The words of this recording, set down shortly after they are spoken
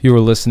You were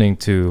listening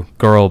to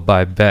Girl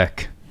by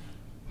Beck,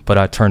 but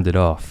I turned it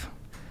off.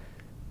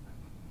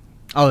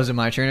 Oh, is it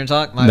my turn to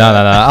talk? No.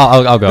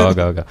 I'll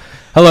go.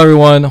 Hello,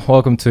 everyone.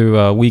 Welcome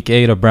to Week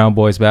 8 of Brown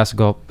Boys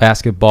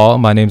Basketball.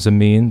 My name's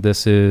Amin.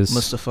 This is...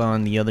 Mustafa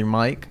on the other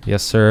mic.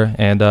 Yes, sir.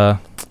 And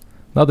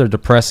another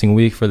depressing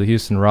week for the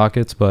Houston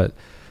Rockets, but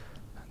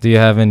do you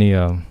have any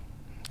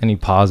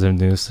positive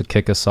news to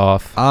kick us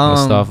off,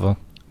 Mustafa?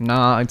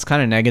 Nah, it's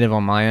kind of negative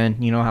on my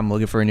end. You know, I'm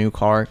looking for a new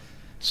car.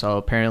 So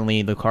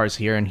apparently the car's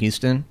here in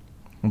Houston,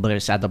 but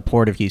it's at the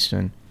port of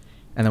Houston.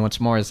 And then what's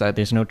more is that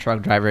there's no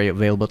truck driver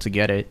available to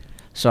get it.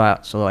 So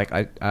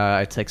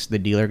I text the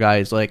dealer guy.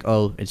 He's like,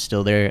 oh, it's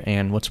still there.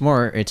 And what's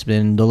more, it's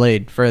been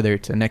delayed further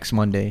to next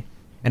Monday.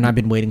 And I've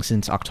been waiting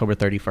since October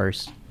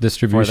 31st.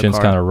 Distribution's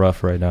kind of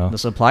rough right now. The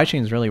supply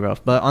chain is really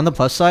rough. But on the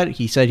plus side,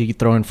 he said he could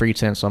throw in free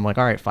tint. So I'm like,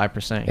 all right,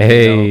 5%.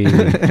 Hey.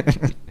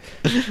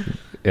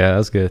 Yeah,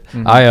 that's good.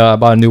 Mm-hmm. I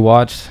bought a new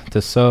watch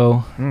to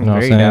sew. You know what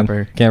I'm saying?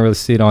 Dapper. Can't really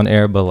see it on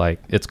air, but like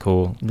it's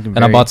cool.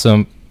 And I bought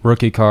some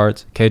rookie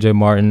cards, KJ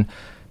Martin,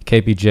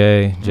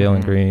 KPJ,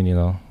 Jalen Green, you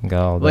know,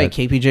 got all that. Wait,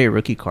 KPJ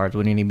rookie cards,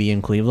 wouldn't he be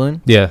in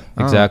Cleveland? Yeah,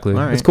 exactly.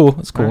 Right. It's cool.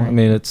 Right. I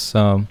mean, it's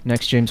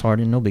next James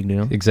Harden, no big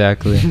deal.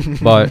 Exactly.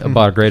 bought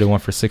a graded one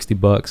for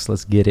 $60.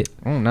 Let's get it.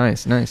 Oh,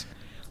 nice.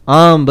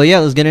 But yeah,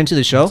 let's get into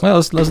the show.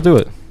 Well, let's do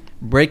it.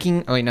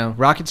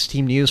 Rockets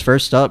team news.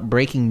 First up,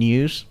 breaking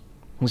news.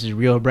 This is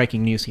real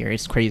breaking news here.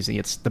 It's crazy.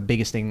 It's the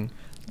biggest thing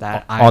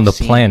that I've seen on the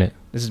planet.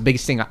 This is the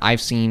biggest thing I've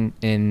seen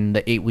in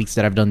the 8 weeks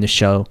that I've done this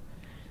show.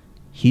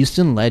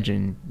 Houston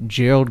legend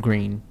Jalen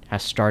Green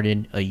has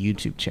started a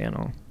YouTube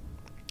channel.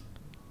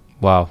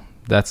 Wow,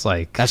 that's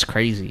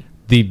crazy.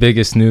 The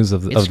biggest news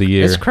of the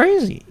year. It's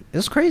crazy.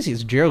 It's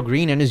Jalen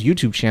Green and his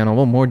YouTube channel.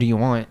 What more do you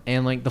want?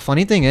 And like the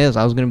funny thing is,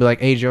 I was gonna be like,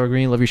 "Hey, Jalen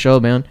Green, love your show,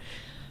 man.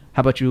 How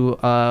about you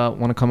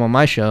want to come on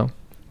my show?"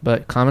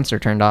 But comments are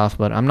turned off.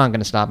 But I'm not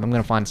gonna stop. I'm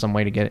gonna find some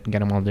way to get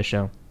him on this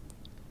show.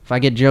 If I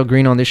get Jalen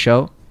Green on this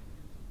show,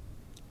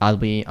 I'll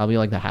be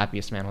like the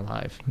happiest man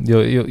alive.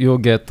 You'll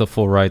get the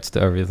full rights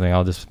to everything.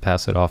 I'll just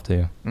pass it off to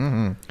you.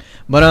 Mm-hmm.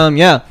 But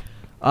yeah,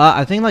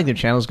 I think like the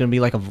channel is gonna be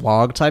like a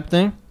vlog type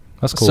thing.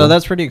 That's cool. So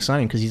that's pretty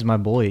exciting because he's my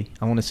boy.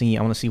 I want to see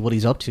what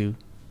he's up to.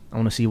 I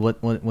want to see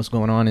what's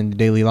going on in the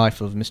daily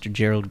life of Mr.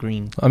 Jalen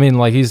Green. I mean,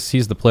 like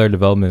he's the player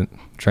development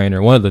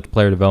trainer, one of the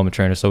player development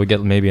trainers. So we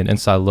get maybe an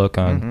inside look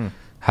on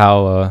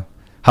how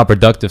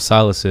productive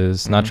Silas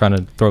is. Not trying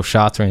to throw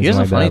shots or anything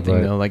like that. Here's the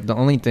funny thing though, like the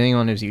only thing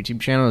on his YouTube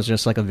channel is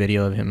just like a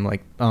video of him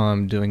like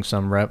doing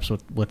some reps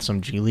with some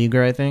G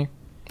Leaguer, I think.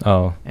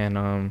 Oh.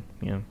 And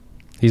yeah.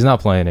 He's not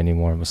playing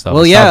anymore, Mustafa.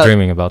 Well, yeah, stop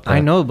dreaming about that. I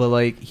know, but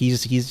like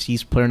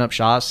he's putting up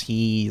shots.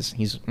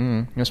 It's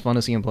fun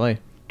to see him play.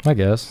 I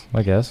guess.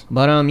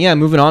 But yeah,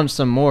 moving on to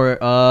some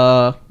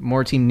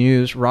more team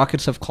news.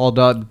 Rockets have called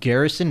up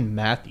Garrison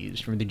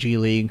Matthews from the G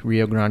League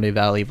Rio Grande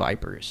Valley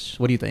Vipers.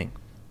 What do you think?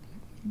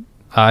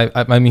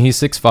 I mean, he's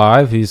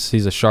 6'5".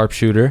 He's a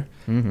sharpshooter.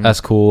 That's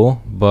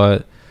cool,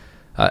 but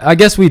I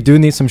guess we do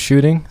need some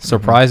shooting.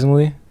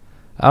 Surprisingly,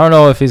 I don't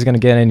know if he's gonna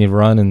get any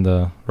run in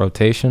the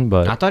rotation,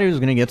 but I thought he was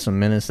gonna get some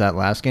minutes that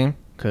last game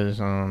because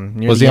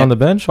was he on the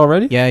bench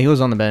already? Yeah, he was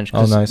on the bench.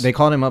 Oh, nice. They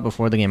called him up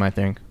before the game, I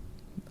think.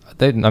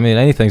 I mean,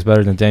 anything's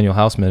better than Daniel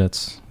House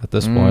minutes at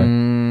this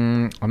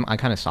point. I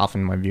kind of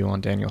softened my view on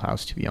Daniel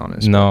House, to be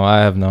honest. No, I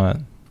have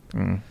not.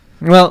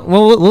 Well,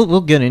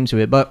 we'll get into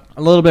it, but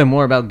a little bit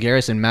more about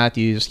Garrison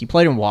Matthews. He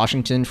played in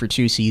Washington for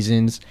 2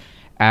 seasons,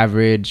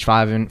 averaged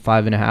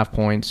 5.5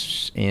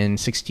 points in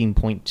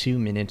 16.2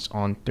 minutes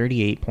on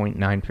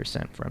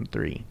 38.9% from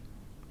 3.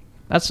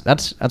 That's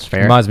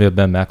fair. Reminds me of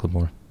Ben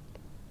McLemore.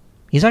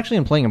 He's actually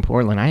playing in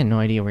Portland. I had no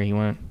idea where he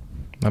went.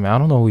 I mean, I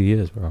don't know who he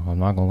is, bro. I'm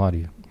not gonna lie to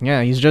you.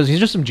 Yeah, he's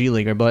just some G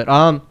Leaguer, but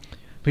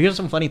here's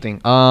some funny thing.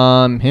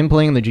 Him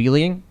playing in the G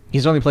League,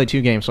 he's only played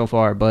 2 games so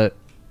far, but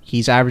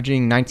he's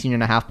averaging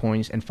 19.5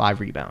 points and 5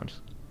 rebounds.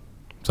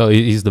 So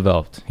he's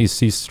developed. He's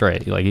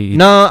straight. Like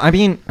no, I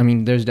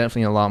mean, there's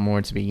definitely a lot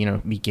more to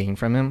be gained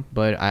from him.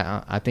 But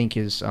I think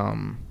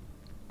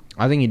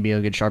I think he'd be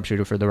a good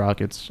sharpshooter for the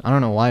Rockets. I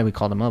don't know why we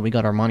called him up. We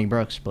got Armani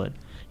Brooks, but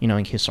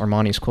in case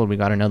Armani's cold, we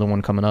got another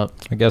one coming up.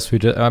 I guess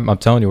I'm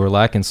telling you, we're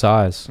lacking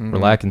size. We're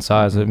lacking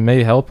size. It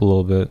may help a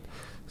little bit,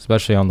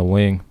 especially on the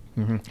wing.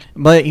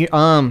 But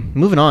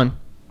moving on.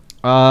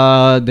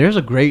 There's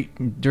a great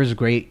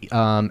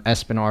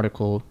ESPN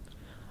article,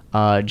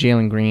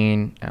 Jalen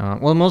Green.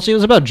 Mostly it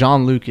was about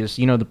John Lucas,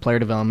 the player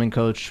development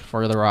coach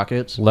for the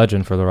Rockets.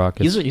 Legend for the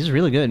Rockets. He's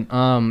really good.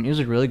 It was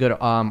a really good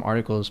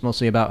article. It's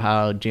mostly about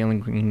how Jalen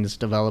Green is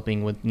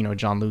developing with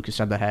John Lucas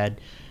at the head.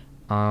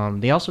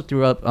 They also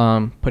threw up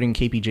putting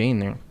KPJ in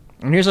there.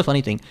 And here's the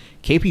funny thing: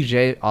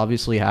 KPJ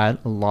obviously had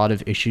a lot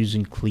of issues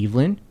in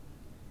Cleveland.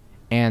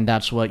 And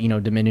that's what,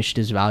 diminished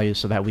his value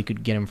so that we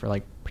could get him for,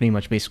 like, pretty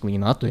much basically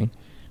nothing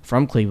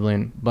from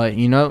Cleveland. But,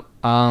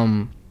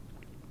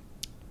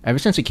 ever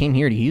since he came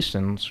here to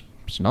Houston,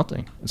 it's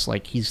nothing. It's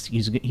like he's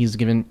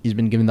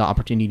been given the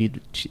opportunity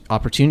to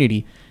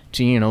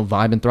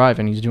vibe and thrive,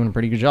 and he's doing a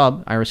pretty good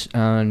job. He's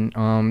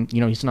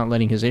not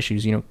letting his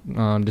issues,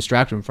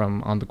 distract him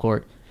from on the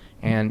court.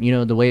 And, you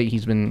know, the way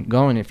he's been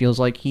going, it feels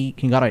like he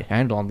got a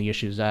handle on the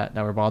issues that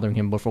were bothering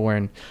him before.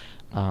 And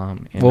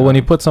when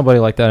he puts somebody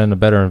like that in a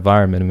better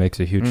environment, it makes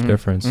a huge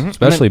difference,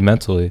 especially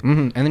mentally.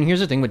 And then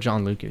here's the thing with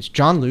John Lucas.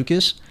 John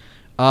Lucas,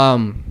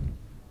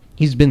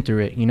 he's been through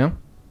it, you know?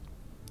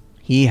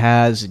 He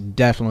has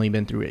definitely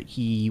been through it.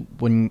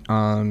 Even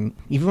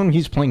when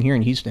he's playing here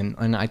in Houston,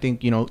 and I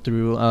think, you know,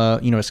 through,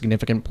 you know, a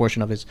significant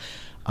portion of his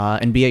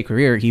NBA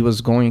career, he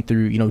was going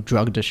through, you know,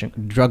 drug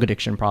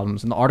addiction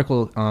problems. And the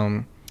article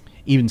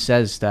even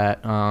says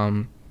that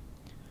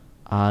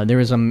there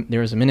was a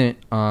minute,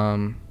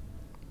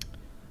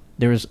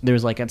 there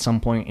was like at some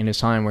point in his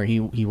time where he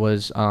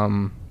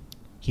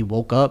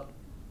woke up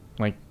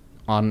like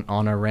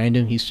on a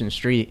random Houston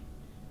street,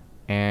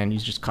 and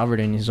he's just covered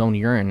in his own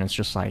urine. It's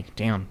just like,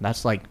 damn,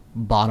 that's like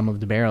bottom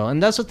of the barrel.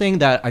 And that's the thing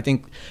that I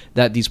think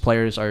that these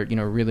players are, you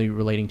know, really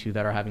relating to,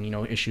 that are having, you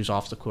know, issues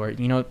off the court.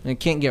 You know,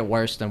 it can't get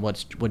worse than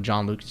what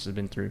John Lucas has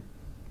been through.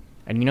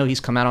 And, you know, he's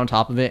come out on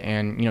top of it,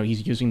 and, you know,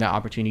 he's using that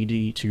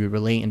opportunity to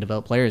relate and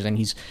develop players, and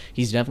he's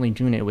definitely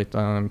doing it with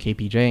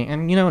KPJ.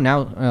 And, you know,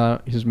 now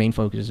his main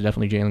focus is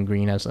definitely Jalen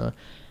Green as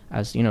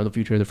you know, the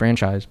future of the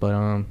franchise.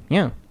 But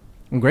yeah,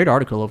 great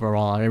article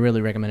overall. I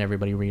really recommend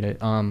everybody read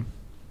it.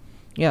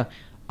 Yeah.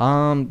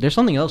 There's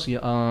something else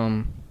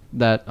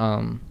that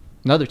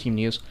another team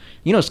news.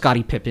 You know,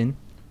 Scottie Pippen.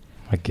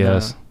 I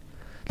guess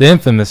the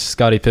infamous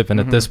Scottie Pippen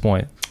at this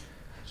point.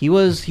 He's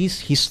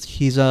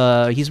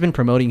been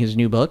promoting his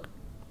new book.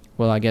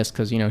 Well, I guess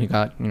because, you know, he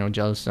got, you know,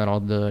 jealous at all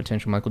the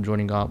attention Michael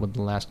Jordan got with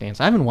The Last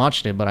Dance. I haven't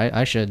watched it, but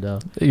I should.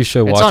 You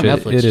should watch it.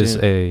 Netflix,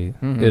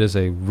 it is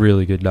a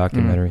really good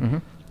documentary.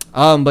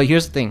 But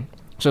here's the thing.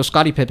 So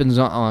Scottie Pippen's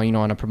you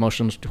know, on a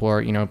promotional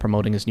tour, you know,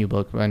 promoting his new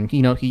book, and,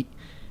 you know, he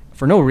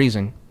for no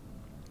reason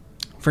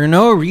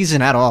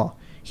at all,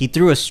 he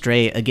threw a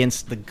stray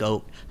against the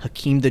GOAT,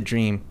 Hakeem the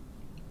Dream.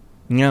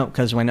 You know,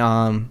 because when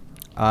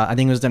I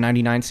think it was the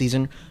 '99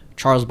 season,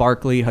 Charles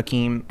Barkley,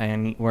 Hakeem,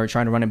 and were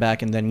trying to run it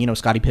back, and then, you know,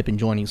 Scottie Pippen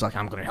joined. He's like,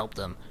 I'm gonna help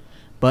them.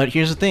 But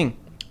here's the thing,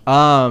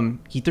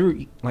 he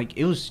threw, like,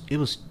 it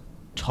was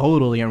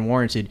totally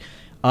unwarranted.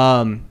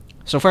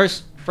 So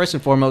first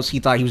and foremost, he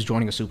thought he was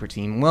joining a super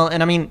team. Well,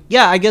 and I mean,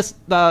 yeah, I guess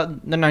the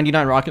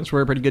 '99 Rockets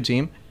were a pretty good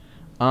team.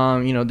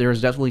 You know, there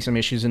was definitely some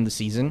issues in the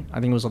season.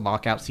 I think it was a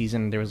lockout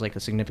season. There was like a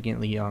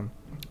significantly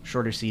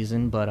shorter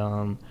season, but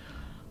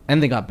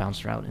and they got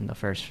bounced out in the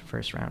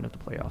first round of the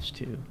playoffs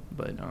too.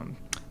 But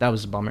that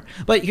was a bummer.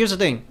 But here's the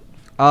thing.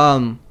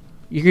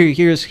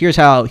 Here's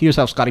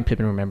how Scottie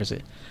Pippen remembers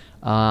it.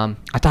 I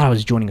thought I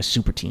was joining a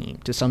super team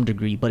to some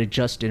degree, but it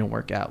just didn't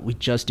work out. We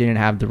just didn't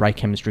have the right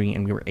chemistry,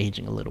 and we were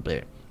aging a little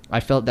bit. I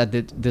felt that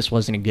this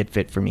wasn't a good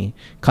fit for me.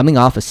 Coming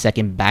off a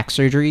second back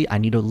surgery, I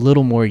need a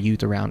little more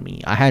youth around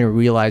me. I hadn't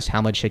realized how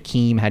much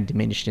Hakeem had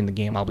diminished in the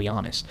game, I'll be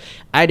honest.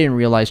 I didn't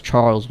realize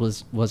Charles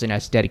wasn't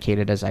as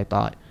dedicated as I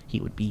thought he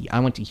would be.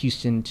 I went to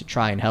Houston to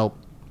try and help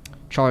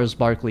Charles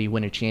Barkley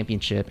win a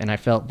championship, and I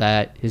felt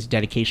that his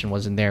dedication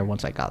wasn't there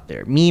once I got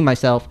there.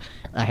 Myself,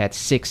 I had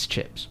 6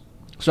 chips.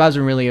 So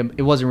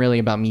it wasn't really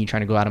about me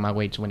trying to go out of my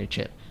way to win a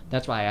chip.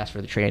 That's why I asked for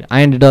the trade.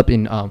 I ended up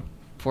in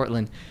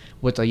Portland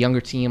with a younger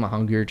team, a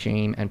hungrier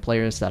team, and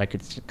players that I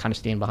could kind of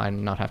stand behind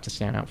and not have to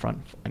stand out front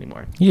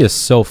anymore. He is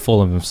so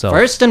full of himself.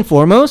 First and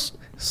foremost,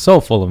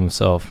 so full of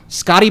himself.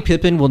 Scottie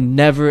Pippen will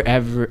never,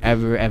 ever,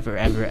 ever, ever,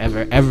 ever,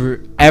 ever,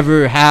 ever,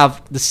 ever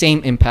have the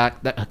same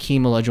impact that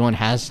Hakeem Olajuwon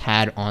has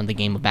had on the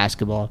game of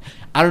basketball.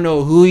 I don't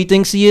know who he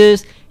thinks he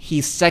is.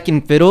 He's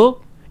second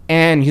fiddle,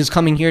 and he's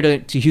coming here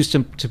to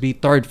Houston to be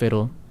third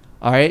fiddle.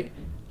 All right?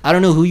 I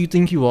don't know who you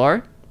think you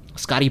are,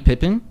 Scottie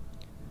Pippen,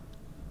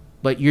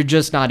 but you're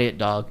just not it,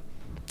 dog.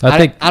 I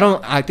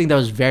think that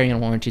was very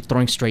unwarranted,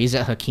 throwing strays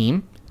at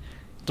Hakeem.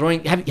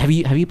 Have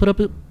you put up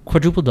a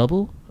quadruple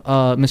double,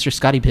 Mr.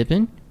 Scottie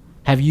Pippen?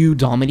 Have you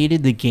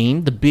dominated the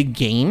game, the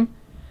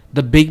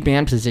big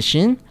man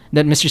position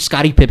that Mr.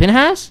 Scottie Pippen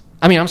has?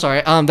 I mean, I'm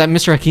sorry, that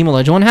Mr. Hakeem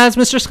Olajuwon has,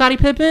 Mr. Scottie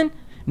Pippen?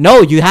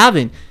 No, you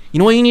haven't. You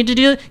know what you need to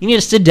do? You need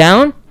to sit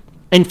down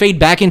and fade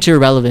back into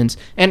irrelevance.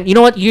 And you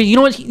know what? You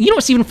know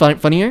what's even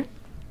funnier?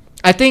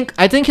 I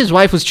think his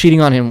wife was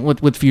cheating on him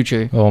with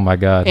Future. Oh my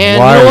God!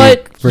 And why you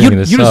know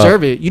what? You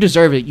deserve it. You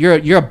deserve it.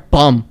 You're a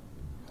bum.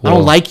 Whoa. I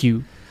don't like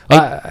you.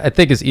 I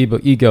think his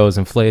ego is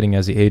inflating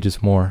as he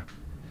ages more.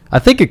 I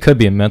think it could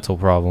be a mental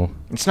problem.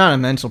 It's not a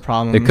mental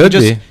problem. It could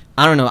be.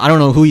 I don't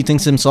know who he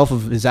thinks himself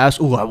of his ass.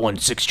 Oh, I won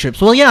 6 chips.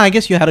 Well, yeah, I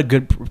guess you had a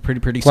good, pretty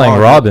playing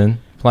solid.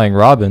 Playing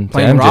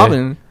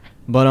Robin.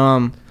 But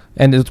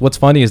And what's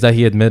funny is that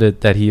he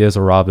admitted that he is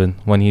a Robin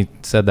when he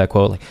said that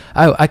quote. Like,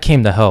 I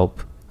came to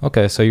help.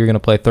 Okay, so you're gonna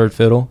play third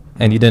fiddle,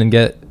 and you didn't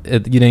get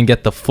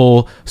the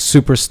full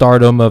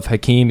superstardom of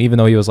Hakeem, even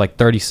though he was like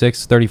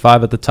 36,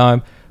 35 at the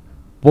time.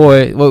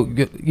 Boy, well,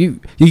 you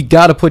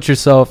got to put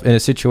yourself in a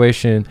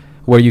situation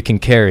where you can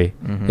carry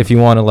if you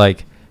want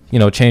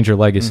to change your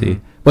legacy.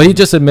 But he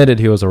just admitted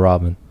he was a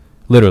Robin,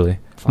 literally.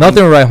 Fine.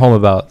 Nothing to write home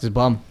about. He's a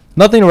bum.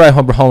 Nothing to write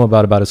home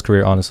about his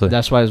career, honestly.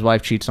 That's why his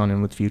wife cheats on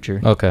him with Future.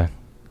 Okay.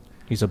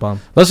 He's a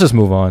bum. Let's just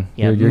move on.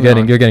 Yeah, you're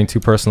getting too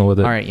personal with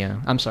it. All right, yeah.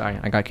 I'm sorry.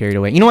 I got carried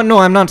away. You know what? No,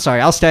 I'm not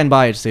sorry. I'll stand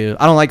by it, too.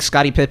 I don't like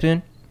Scottie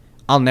Pippen.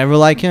 I'll never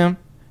like him.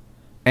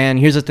 And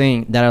here's the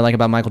thing that I like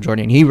about Michael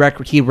Jordan. He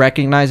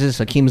recognizes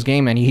Hakeem's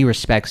game, and he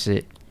respects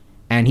it.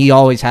 And he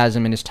always has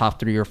him in his top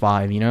 3 or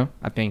 5, you know?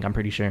 I'm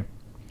pretty sure.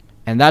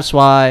 And that's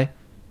why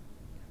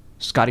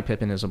Scottie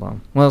Pippen is a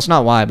bum. Well, it's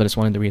not why, but it's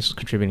one of the reasons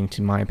contributing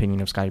to my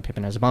opinion of Scottie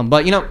Pippen as a bum.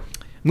 But,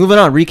 moving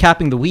on,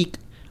 recapping the week.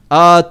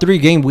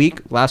 3-game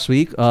week last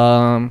week,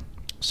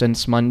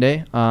 since last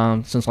Monday.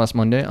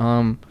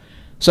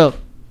 So,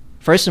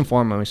 first and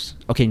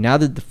foremost, okay, now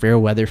that the fair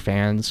weather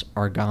fans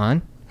are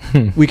gone,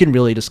 we can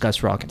really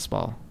discuss Rockets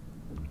ball.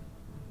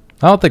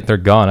 I don't think they're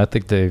gone. I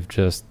think they're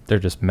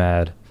just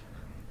mad.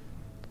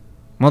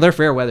 Well, they're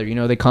fair weather.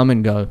 They come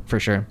and go for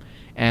sure.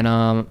 And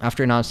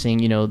after not seeing,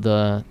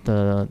 the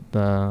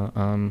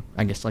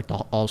I guess like the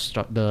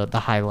all-star, the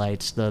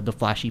highlights, the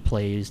flashy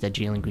plays that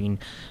Jalen Green,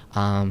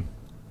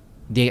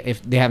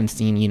 if they haven't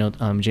seen,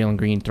 Jalen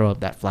Green throw up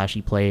that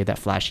flashy play, that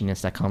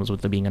flashiness that comes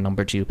with being a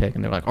number 2 pick,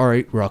 and they're like, all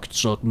right, Rockets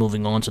suck,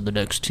 moving on to the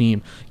next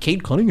team.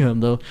 Cade Cunningham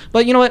though,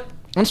 but you know what?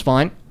 That's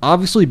fine.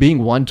 Obviously, being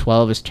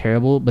 112 is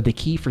terrible, but the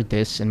key for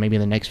this and maybe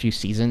the next few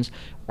seasons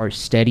are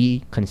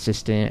steady,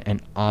 consistent,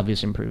 and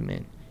obvious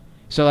improvement.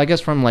 So I guess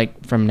from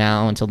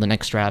now until the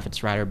next draft,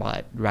 it's ride or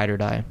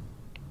die.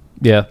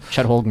 Yeah.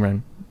 Chet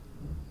Holmgren.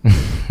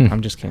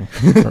 I'm just kidding.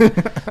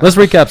 Let's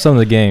recap some of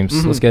the games.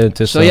 Mm-hmm. Let's get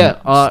into some. So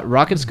yeah,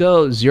 Rockets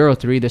go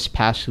 0-3 this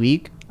past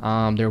week.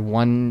 They're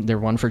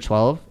 1 for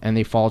 12, and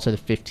they fall to the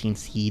 15th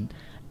seed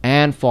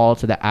and fall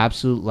to the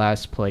absolute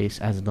last place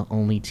as the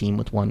only team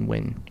with 1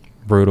 win.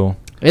 Brutal.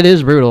 It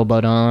is brutal,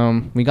 but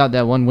we got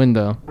that 1 win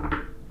though.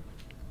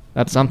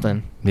 That's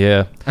something.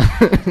 Yeah.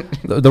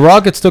 The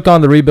Rockets took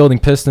on the rebuilding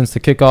Pistons to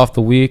kick off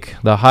the week.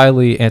 The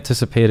highly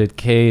anticipated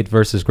Cade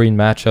versus Green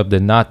matchup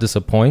did not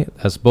disappoint,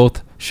 as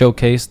both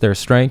showcased their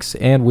strengths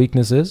and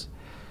weaknesses.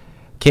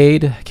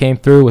 Cade came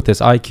through with his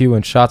IQ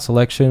and shot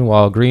selection,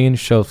 while Green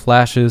showed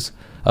flashes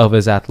of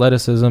his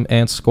athleticism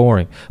and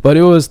scoring. But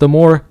it was the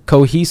more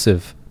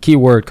cohesive,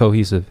 keyword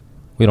cohesive.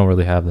 We don't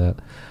really have that.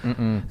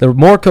 The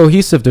more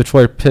cohesive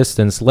Detroit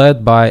Pistons,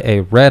 led by a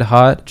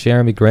red-hot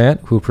Jeremy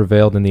Grant, who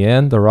prevailed in the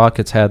end. The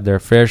Rockets had their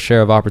fair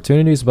share of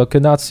opportunities, but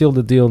could not seal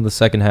the deal in the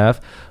second half.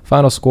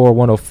 Final score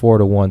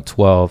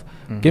 104-112.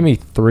 Give me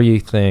 3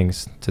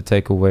 things to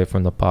take away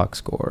from the box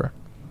score.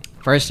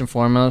 First and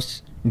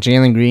foremost,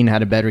 Jalen Green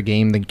had a better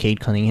game than Cade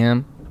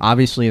Cunningham.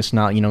 Obviously, it's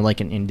not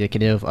like an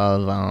indicative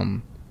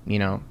of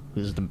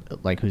who's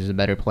the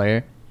better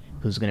player,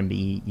 who's going to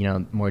be,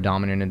 more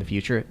dominant in the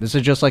future. This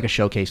is just like a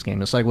showcase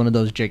game. It's like one of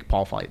those Jake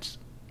Paul fights.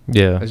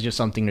 Yeah. It's just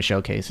something to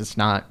showcase. It's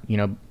not,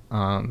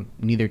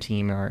 neither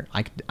team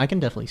I can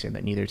definitely say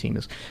that neither team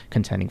is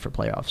contending for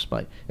playoffs,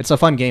 but it's a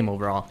fun game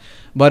overall.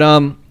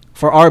 But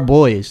for our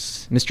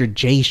boys, Mr.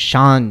 Jay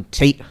Sean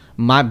Tate,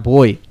 my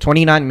boy,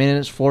 29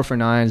 minutes, 4 for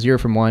 9, 0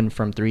 from 1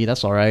 from 3.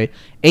 That's all right.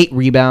 8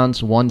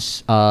 rebounds, 1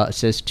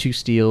 assist, 2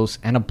 steals,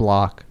 and a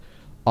block,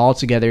 all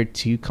together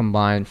to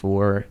combine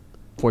for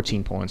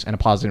 14 points and a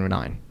positive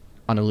 9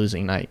 on a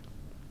losing night,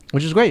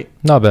 which is great.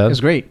 Not bad.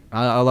 It's great.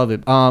 I love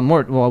it.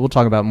 We'll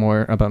talk about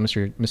more about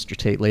Mr.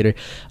 Tate later.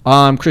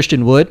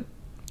 Christian Wood,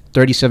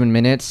 37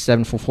 minutes,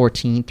 7 for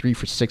 14, 3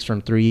 for 6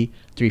 from 3,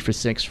 3 for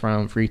 6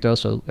 from free throw,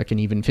 so like an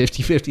even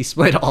 50-50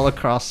 split all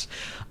across.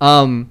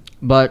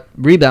 But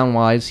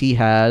rebound-wise, he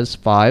has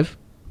 5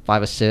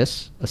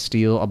 assists, a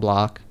steal, a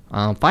block,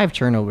 5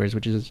 turnovers,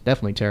 which is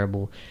definitely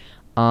terrible,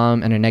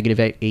 and a negative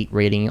 8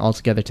 rating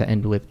altogether to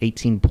end with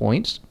 18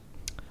 points.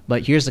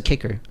 But here's the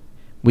kicker.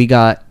 We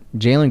got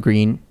Jalen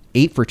Green,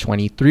 8 for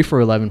 20, 3 for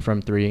 11 from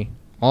 3.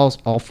 All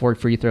 4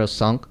 free throws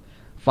sunk.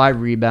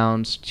 5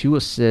 rebounds, 2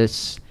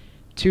 assists,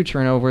 2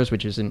 turnovers,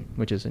 which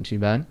isn't too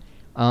bad.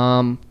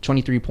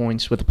 23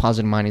 points with a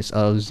positive minus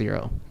of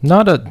 0.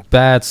 Not a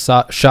bad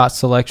shot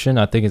selection.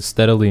 I think it's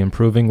steadily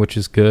improving, which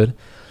is good.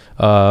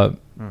 Well,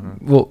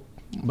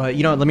 but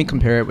let me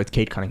compare it with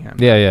Cade Cunningham.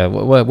 Yeah.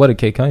 What did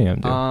Cade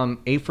Cunningham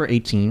do? 8 for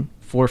 18,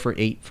 4 for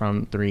 8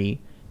 from 3.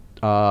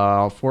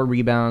 4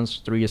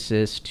 rebounds, 3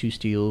 assists, 2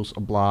 steals, a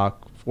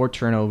block, 4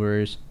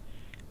 turnovers.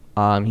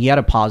 He had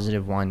a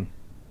positive 1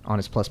 on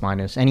his plus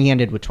minus, and he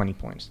ended with 20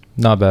 points.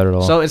 Not bad at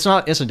all. So it's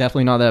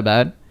definitely not that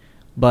bad,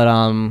 but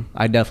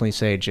I definitely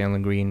say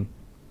Jalen Green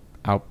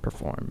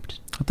outperformed.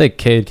 I think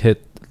Cade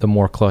hit the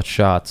more clutch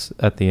shots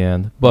at the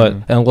end, but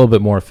and a little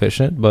bit more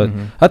efficient. But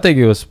I think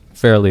it was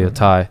fairly a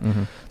tie.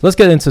 Let's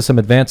get into some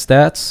advanced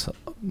stats.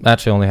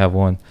 Actually, I only have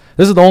one.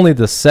 This is only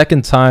the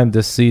second time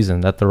this season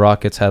that the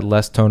Rockets had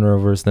less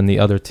turnovers than the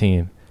other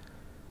team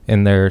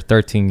in their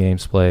 13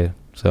 games played.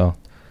 So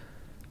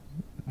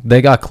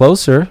they got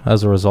closer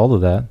as a result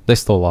of that. They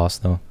still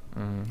lost though.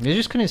 They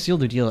just couldn't seal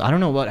the deal. I don't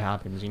know what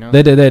happens. They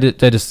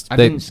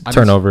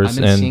turnovers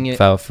and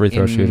foul free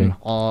throw shooting.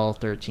 All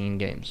 13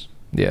 games.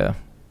 Yeah.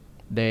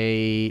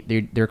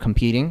 They're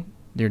competing.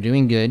 They're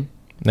doing good.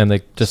 And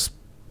they just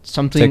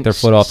take their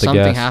foot off the gas.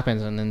 Something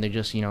happens and then they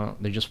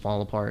just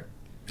fall apart.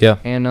 Yeah.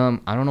 And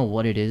I don't know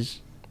what it is.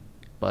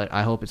 but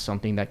I hope it's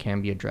something that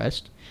can be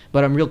addressed.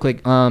 But real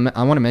quick,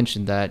 I want to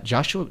mention that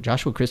Joshua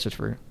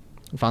Christopher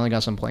finally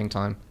got some playing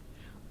time.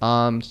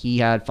 He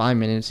had 5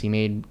 minutes. He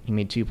made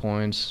 2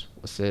 points,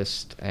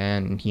 assist,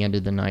 and he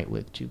ended the night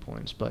with 2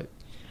 points. But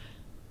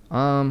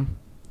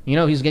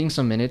he's getting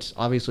some minutes.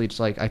 Obviously, it's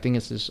like I think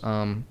it's his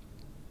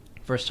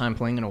first time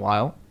playing in a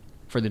while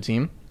for the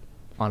team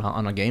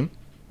on a game.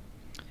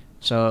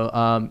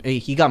 So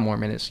he got more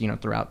minutes,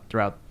 throughout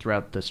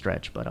the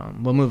stretch. But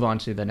we'll move on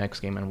to the next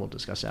game and we'll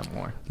discuss that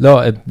more. No,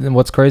 and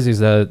what's crazy is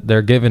that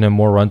they're giving him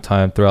more run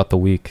time throughout the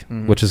week,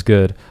 which is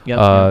good. Yep,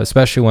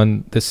 especially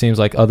when this seems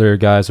like other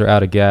guys are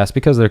out of gas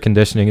because their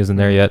conditioning isn't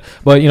there yet.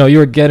 But you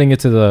were getting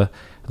into the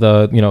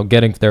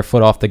getting their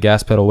foot off the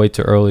gas pedal way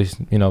too early,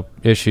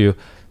 issue.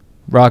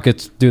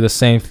 Rockets do the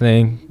same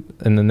thing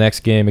in the next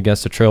game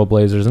against the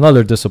Trailblazers.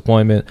 Another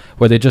disappointment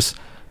where they just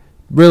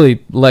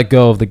really let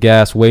go of the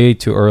gas way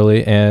too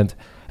early, and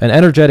an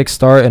energetic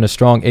start and a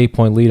strong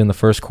 8-point lead in the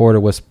first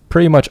quarter was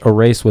pretty much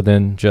erased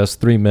within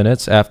just 3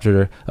 minutes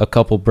after a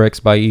couple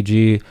bricks by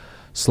EG,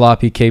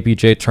 sloppy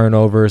KPJ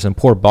turnovers, and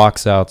poor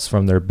box outs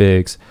from their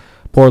bigs.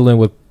 Portland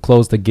would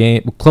close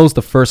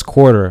the first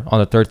quarter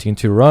on a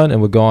 13-2 run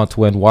and would go on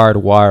to win wire to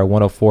wire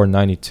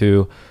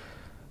 104-92.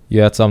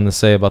 You had something to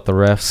say about the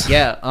refs?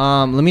 Yeah,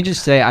 let me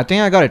just say, I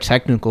think I got a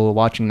technical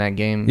watching that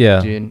game.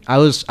 Yeah. Dude. I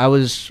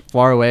was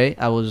far away.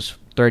 I was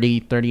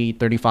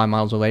 35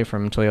 miles away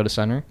from Toyota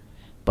Center.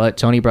 But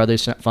Tony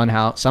Brothers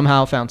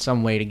somehow found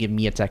some way to give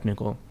me a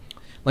technical.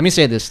 Let me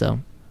say this, though.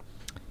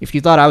 If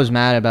you thought I was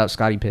mad about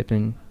Scottie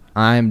Pippen,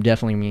 I'm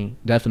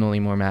definitely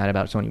more mad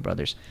about Tony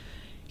Brothers.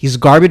 He's a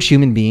garbage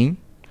human being.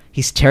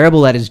 He's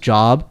terrible at his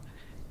job.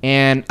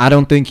 And I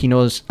don't think he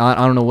knows, I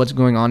don't know what's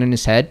going on in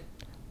his head.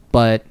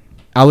 But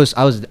I was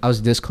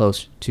this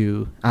close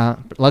to,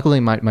 luckily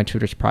my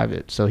Twitter's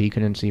private, so he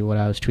couldn't see what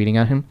I was tweeting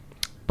at him.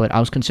 But I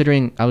was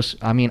considering, I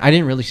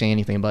didn't really say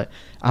anything, but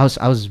I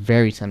was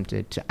very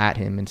tempted to at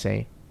him and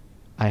say,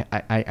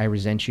 I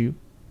resent you.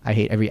 I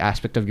hate every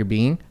aspect of your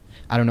being.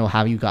 I don't know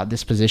how you got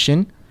this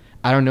position.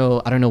 I don't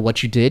know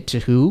what you did to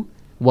who,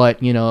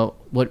 what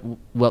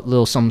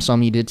little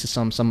some you did to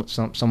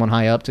someone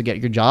high up to get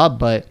your job,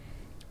 but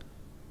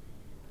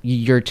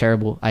you're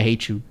terrible. I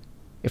hate you.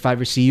 If I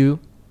ever see you,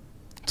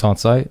 it's on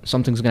site.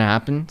 Something's gonna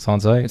happen. It's on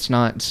site. It's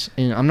not.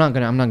 I'm not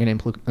gonna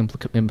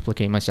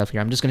implicate myself here.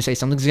 I'm just gonna say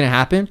something's gonna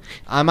happen.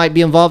 I might be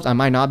involved. I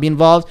might not be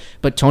involved.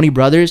 But Tony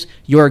Brothers,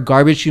 you're a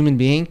garbage human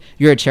being.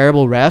 You're a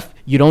terrible ref.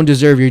 You don't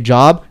deserve your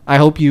job. I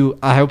hope you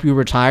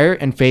retire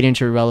and fade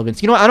into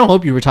irrelevance. I don't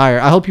hope you retire.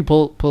 I hope you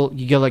pull.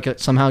 You get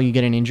somehow you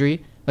get an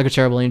injury, like a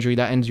terrible injury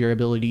that ends your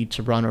ability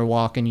to run or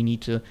walk, and you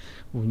need to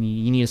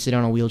sit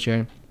on a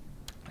wheelchair.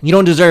 You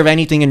don't deserve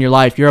anything in your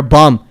life. You're a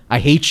bum. I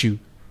hate you.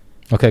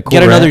 Okay, cool.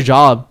 Get another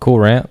job. Cool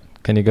rant.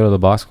 Can you go to the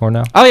box score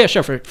now? Oh yeah,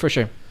 sure, for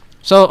sure.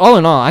 So all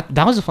in all,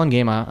 that was a fun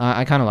game.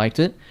 I kind of liked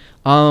it.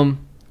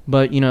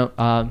 But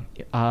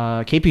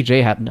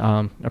KPJ had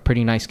a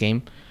pretty nice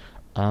game.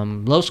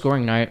 Low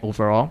scoring night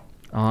overall.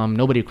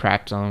 Nobody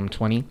cracked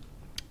 20.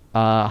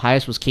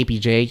 Highest was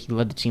KPJ. He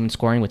led the team in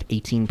scoring with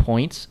 18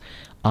 points.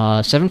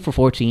 7 for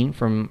 14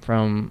 from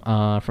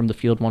the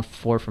field, 1 for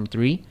 4 from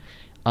 3.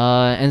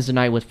 Ends the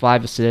night with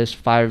 5 assists,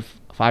 5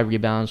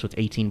 rebounds with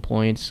 18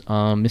 points.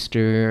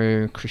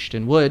 Mr.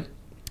 Christian Wood,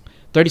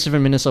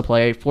 37 minutes of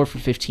play, 4 for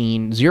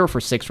 15, 0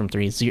 for 6 from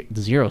 3,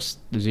 zero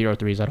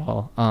threes at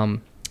all.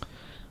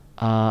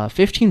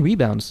 15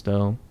 rebounds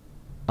though.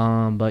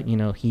 But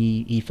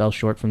he fell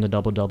short from the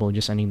double-double,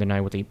 just ending the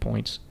night with 8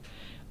 points.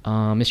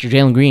 Mr.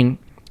 Jalen Green,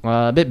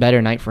 a bit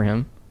better night for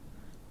him.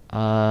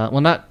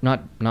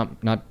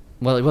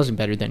 Well, it wasn't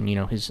better than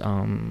his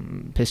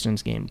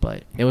Pistons game,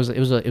 but it was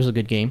a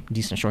good game,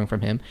 decent showing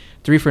from him.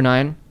 3 for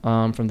 9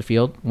 from the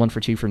field, 1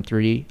 for 2 from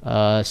 3,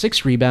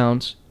 6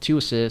 rebounds, 2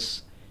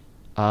 assists,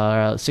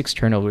 6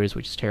 turnovers,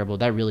 which is terrible.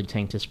 That really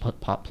tanked his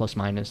plus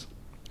minus,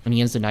 and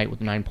he ends the night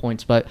with 9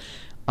 points. But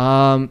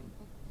Mr.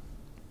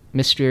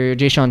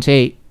 Jayshawn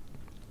Tate,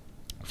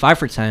 5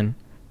 for 10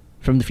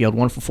 from the field,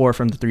 1 for 4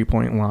 from the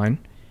 3-point line.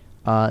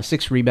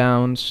 6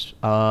 rebounds,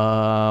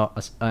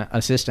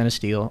 assist and a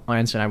steal,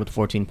 ends the night with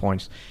 14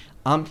 points.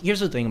 Here's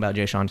the thing about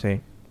Jayshawn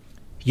Tate.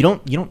 You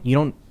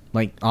don't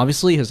like,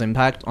 obviously his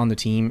impact on the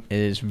team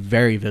is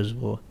very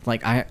visible.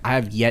 Like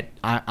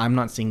I'm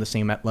not seeing the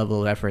same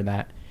level of effort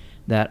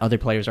that other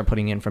players are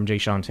putting in from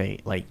Jayshawn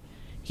Tate. Like,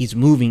 he's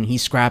moving,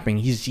 he's scrapping,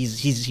 he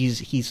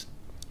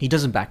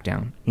doesn't back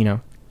down,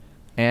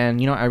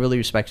 And I really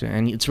respect it,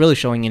 and it's really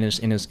showing in his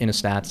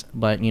stats.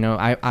 But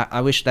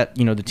I wish that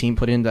the team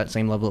put in that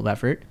same level of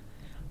effort.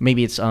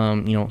 Maybe it's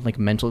like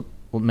mental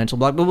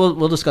block, but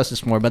we'll discuss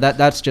this more. But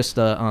that's just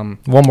the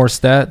one more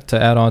stat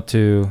to add on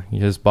to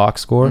his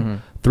box score. Mm-hmm.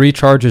 3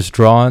 charges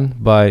drawn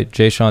by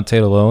Jayshawn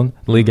Tate alone.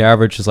 The league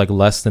average is like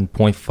less than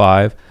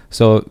 0.5.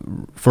 So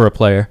for a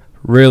player,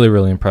 really,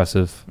 really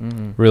impressive.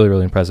 Mm-hmm. Really,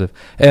 really impressive.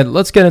 And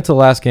let's get into the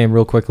last game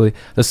real quickly.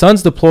 The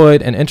Suns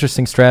deployed an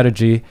interesting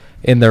strategy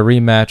in their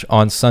rematch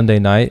on Sunday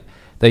night.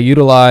 They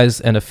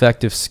utilized an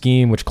effective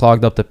scheme which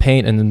clogged up the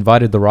paint and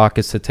invited the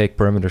Rockets to take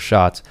perimeter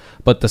shots.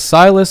 But the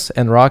Silas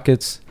and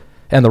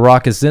and the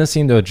Rockets didn't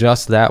seem to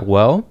adjust that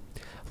well,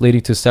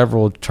 leading to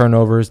several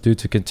turnovers due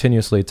to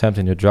continuously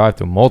attempting to drive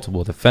through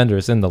multiple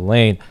defenders in the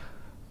lane.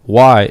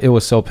 Why? It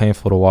was so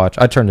painful to watch.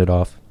 I turned it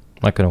off.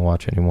 I couldn't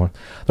watch anymore.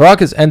 The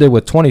Rockets ended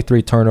with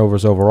 23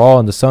 turnovers overall,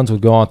 and the Suns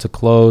would go on to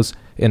close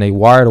in a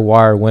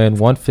wire-to-wire win,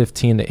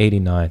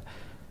 115-89.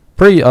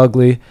 Pretty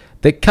ugly.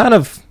 They kind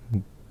of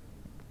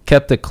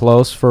kept it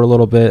close for a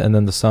little bit, and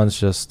then the Suns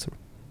just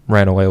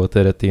ran away with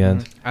it at the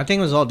end. I think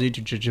it was all due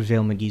to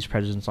JaVale McGee's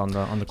presence on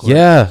the court.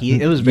 Yeah.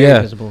 It was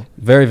very visible.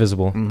 Very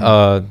visible.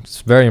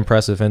 It's very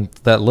impressive. And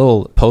that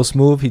little post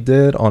move he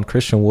did on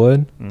Christian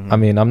Wood, I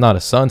mean, I'm not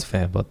a Suns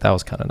fan, but that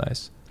was kind of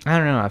nice. I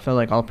don't know. I felt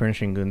like Alperen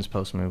Sengun's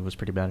post move was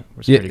pretty bad.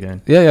 Pretty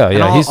good.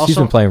 Yeah. He's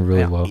been playing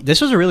really well.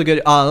 This was a really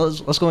good.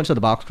 Let's go into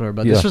the box score.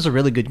 But this was a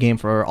really good game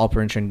for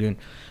Alperen Sengun.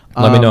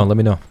 Let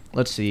me know.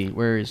 Let's see.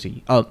 Where is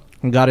he? Oh,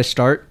 got his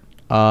start.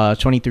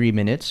 23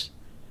 minutes.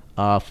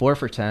 4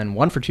 for 10.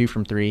 1 for 2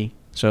 from 3.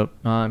 So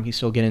he's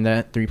still getting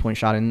that 3-point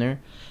shot in there.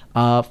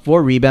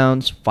 4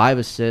 rebounds, 5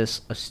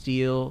 assists, a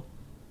steal,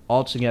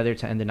 all together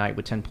to end the night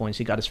with 10 points.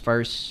 He got his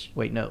first.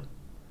 Wait, no.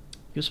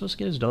 He was supposed to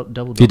get his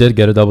double-double. He did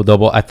get a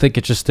double-double. I think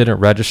it just didn't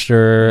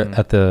register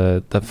at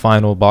the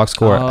final box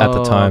score at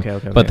the time.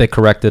 Okay. But they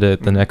corrected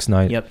it the next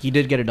night. Yep, he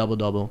did get a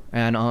double-double.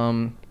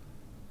 And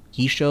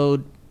he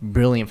showed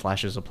brilliant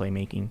flashes of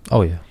playmaking.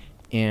 Oh, yeah.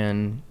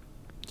 And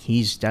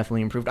he's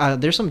definitely improved.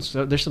 There's some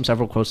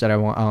several quotes that I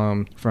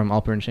want from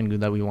Alperen Sengun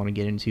that we want to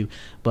get into.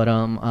 But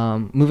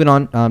moving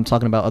on,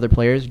 talking about other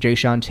players.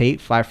 Jae'Sean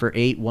Tate, 5 for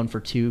 8, 1 for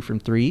 2 from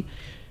 3.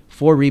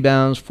 4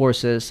 rebounds, 4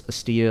 assists, a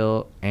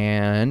steal,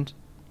 and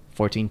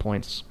 14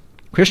 points.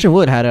 Christian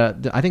Wood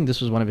I think this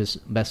was one of his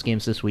best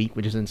games this week,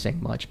 which isn't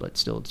saying much, but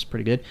still it's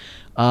pretty good.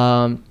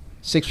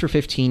 6 for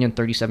 15 in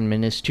 37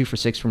 minutes, 2 for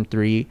 6 from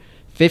 3,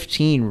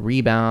 15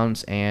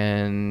 rebounds,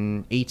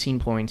 and 18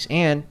 points.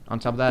 And on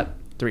top of that,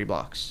 3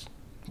 blocks.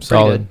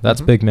 Solid. That's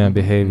big man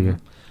behavior.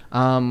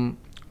 Who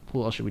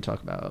else should we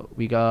talk about?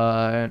 We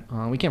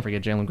got, we can't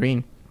forget Jalen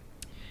Green.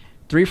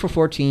 3 for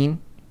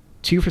 14,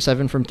 2 for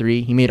 7 from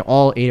 3. He made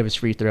all 8 of his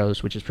free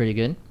throws, which is pretty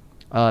good.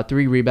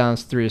 3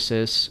 rebounds, 3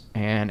 assists,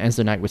 and ends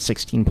the night with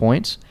 16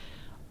 points.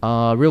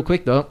 Real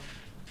quick, though,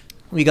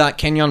 we got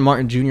Kenyon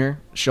Martin Jr.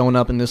 showing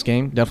up in this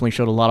game. Definitely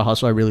showed a lot of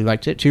hustle. I really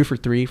liked it. 2 for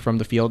 3 from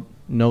the field.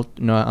 No,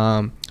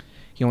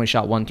 he only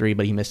shot 1 3,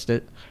 but he missed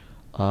it.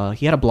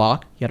 He had a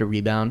block. He had a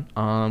rebound.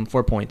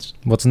 4 points.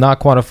 What's not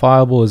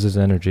quantifiable is his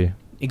energy.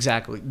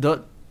 Exactly.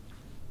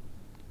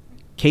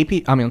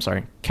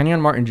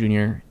 Kenyon Martin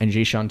Jr. and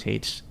Jae'Sean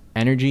Tate's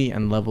energy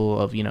and level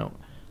of,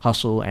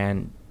 hustle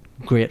and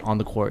grit on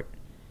the court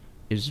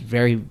is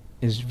very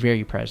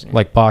present.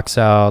 Like box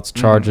outs,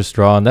 charges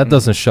drawn. That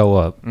doesn't show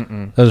up.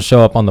 Doesn't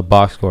show up on the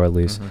box score at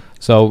least.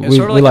 So we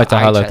like to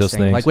highlight those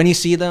things. Like when you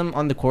see them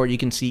on the court, you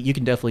can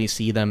definitely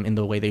see them in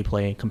the way they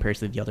play compared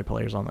to the other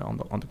players on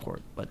the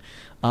court. But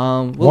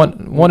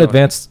one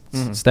advanced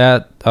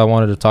stat I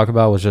wanted to talk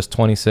about was just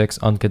 26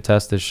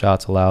 uncontested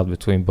shots allowed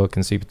between Book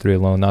and CP3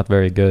 alone. Not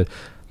very good.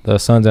 The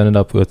Suns ended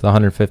up with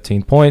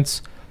 115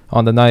 points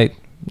on the night.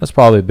 That's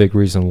probably a big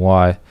reason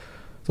why.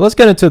 So let's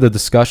get into the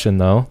discussion,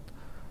 though.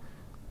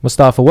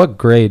 Mustafa, what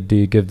grade do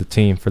you give the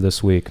team for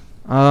this week?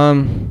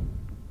 It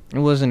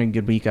wasn't a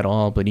good week at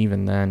all, but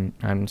even then,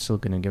 I'm still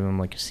going to give him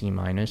like a C-.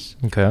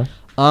 Okay.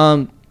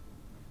 The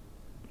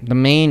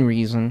main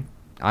reason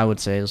I would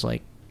say is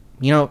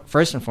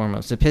first and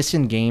foremost, the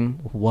Piston game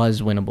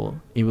was winnable.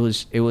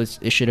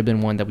 It should have been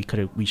one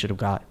that we should have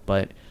got,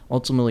 but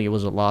ultimately it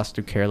was a loss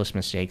through careless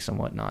mistakes and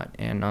whatnot.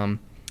 And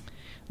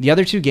the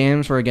other 2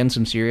 games were against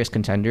some serious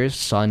contenders,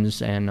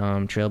 Suns and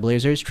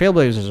Trailblazers.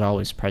 Trailblazers are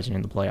always present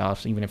in the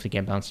playoffs, even if they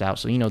get bounced out,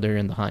 so they're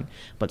in the hunt.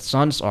 But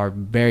Suns are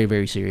very,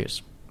 very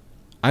serious.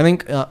 I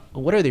think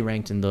what are they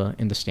ranked in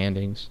the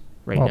standings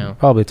now?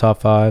 Probably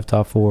top 5,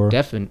 top 4.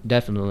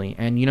 Definitely.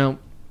 And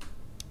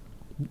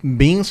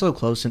being so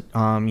close, in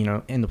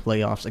the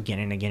playoffs again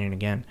and again and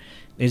again,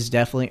 is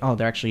definitely. Oh,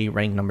 they're actually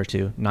ranked number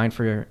 2,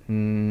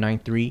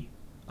 9-3,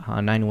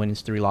 9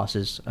 wins, 3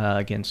 losses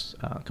against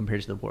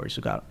compared to the Warriors,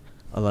 who got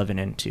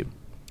 11-2.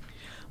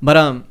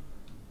 But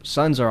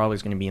Suns are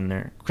always going to be in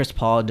there. Chris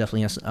Paul is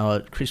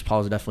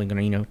definitely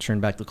going to turn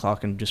back the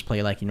clock and just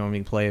play like he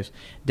normally plays.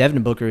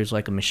 Devin Booker is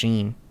like a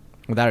machine,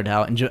 without a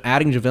doubt. And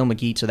adding JaVale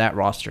McGee to that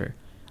roster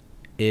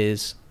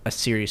is a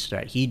serious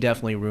threat. He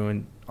definitely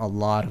ruined a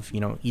lot of,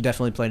 he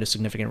definitely played a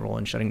significant role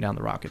in shutting down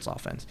the Rockets'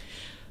 offense.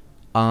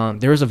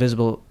 There is a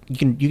visible, you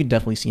can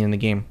definitely see in the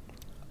game.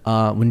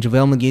 When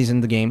JaVale McGee's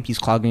in the game, he's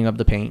clogging up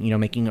the paint,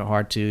 making it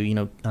hard to,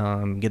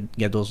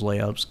 get those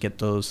layups, get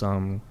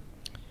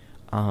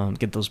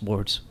those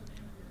boards.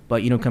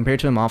 But, compared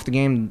to him off the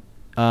game,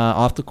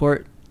 off the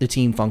court, the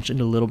team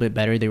functioned a little bit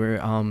better. They were,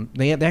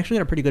 they actually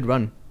had a pretty good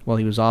run while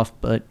he was off,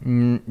 but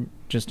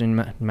just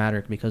didn't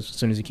matter because as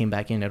soon as he came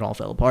back in, it all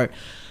fell apart.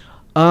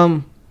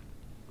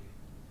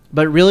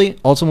 But really,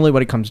 ultimately,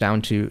 what it comes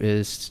down to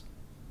is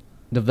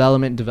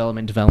development.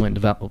 Development.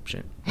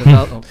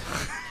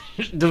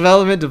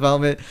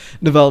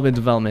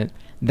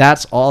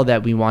 That's all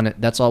that we want.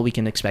 That's all we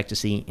can expect to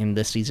see in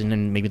this season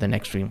and maybe the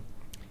next stream.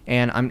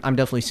 and I'm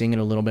definitely seeing it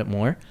a little bit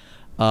more.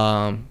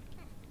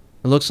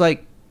 It looks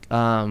like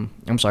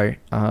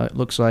it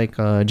looks like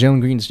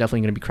Jalen Green is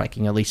definitely going to be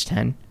cracking at least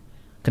 10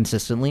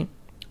 consistently.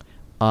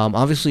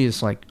 Obviously,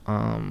 it's like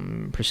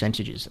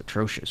percentage is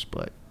atrocious,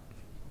 but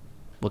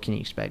what can you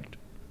expect?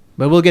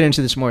 But we'll get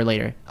into this more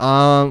later.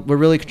 What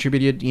really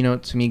contributed,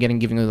 to me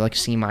giving it like a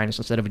C-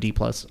 instead of a D+,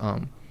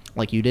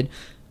 like you did.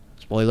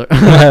 Spoiler.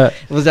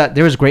 Was that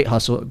there was great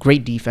hustle,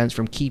 great defense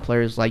from key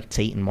players like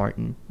Tate and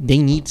Martin. They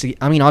need to.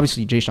 I mean,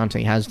 obviously, Jason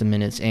Tate has the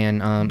minutes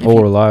and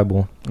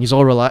reliable. He's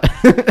all reliable.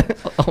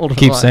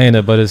 Keep saying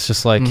it, but it's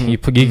just like you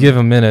give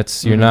him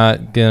minutes, you're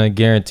not gonna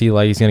guarantee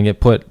like he's gonna get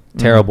put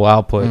terrible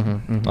output,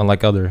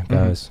 unlike other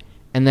guys.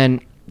 And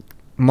then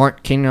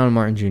Kenyon and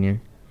Martin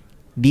Jr.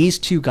 These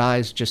two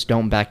guys just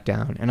don't back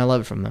down, and I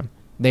love it from them.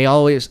 They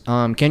always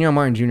Kenyon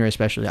Martin Jr.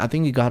 especially. I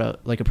think he got a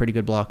pretty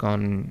good block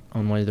on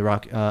one of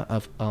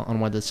the on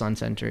one of the Sun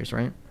centers,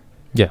 right?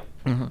 Yeah.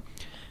 And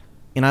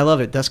I love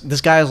it.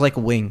 This guy is like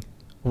a wing.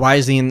 Why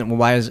is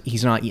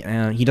he's not?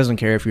 He doesn't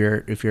care if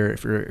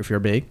you're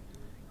big.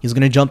 He's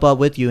gonna jump up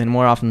with you, and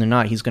more often than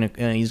not, he's gonna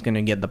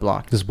get the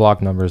block. His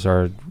block numbers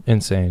are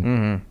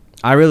insane.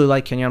 I really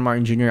like Kenyon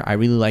Martin Jr. I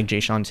really like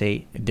Jason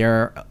Tate.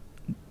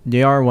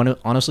 They are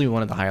honestly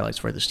one of the highlights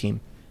for this team.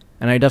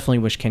 And I definitely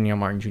wish Kenyon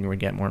Martin Jr. would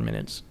get more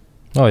minutes.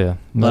 Oh yeah,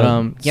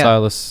 but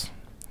Silas,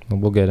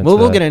 we'll get into.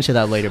 We'll get into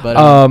that later. But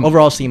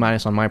overall, C-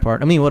 on my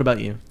part. I mean, what about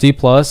you? D+.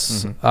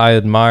 I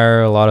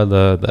admire a lot of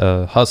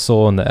the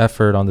hustle and the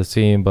effort on the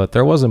team, but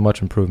there wasn't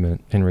much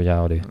improvement in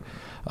reality,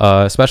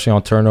 especially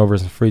on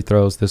turnovers and free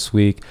throws this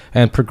week.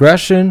 And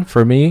progression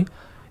for me,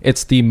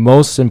 it's the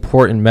most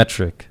important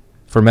metric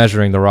for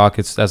measuring the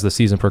Rockets as the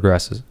season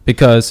progresses.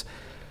 Because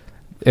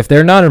if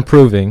they're not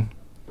improving,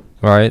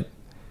 right,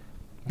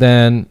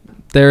 then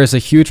there is a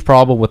huge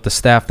problem with the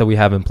staff that we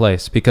have in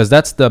place, because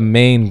that's the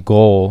main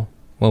goal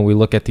when we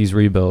look at these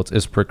rebuilds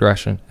is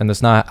progression. And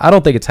I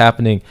don't think it's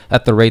happening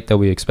at the rate that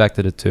we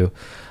expected it to.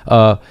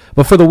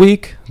 But for the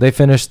week, they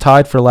finished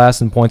tied for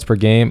last in points per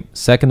game,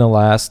 second to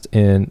last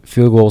in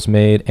field goals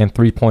made and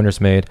 3-pointers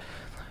made.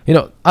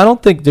 I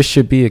don't think this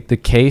should be the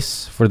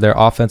case for their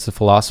offensive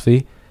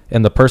philosophy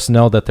and the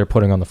personnel that they're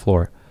putting on the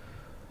floor.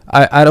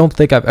 I don't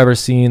think I've ever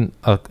seen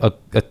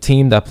a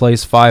team that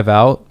plays 5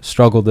 out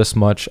struggle this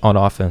much on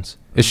offense.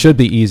 It should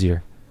be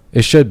easier.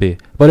 It should be.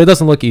 But it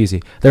doesn't look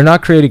easy. They're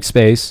not creating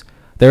space.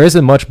 There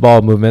isn't much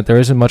ball movement. There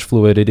isn't much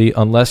fluidity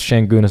unless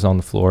Sengun is on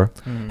the floor.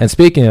 And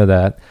speaking of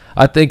that,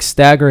 I think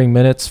staggering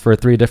minutes for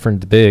 3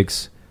 different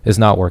bigs is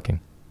not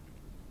working.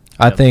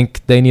 I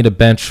think they need to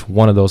bench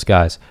one of those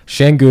guys.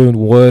 Sengun,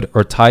 Wood,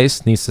 or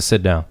Tice needs to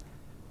sit down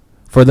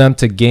for them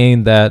to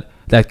gain that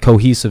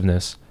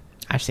cohesiveness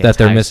that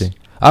they're missing.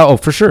 Oh,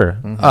 for sure.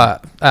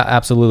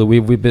 Absolutely.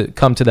 We've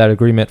come to that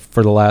agreement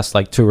for the last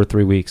 2 or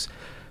 3 weeks.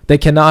 They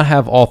cannot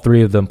have all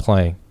 3 of them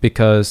playing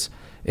because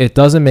it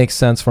doesn't make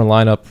sense from a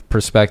lineup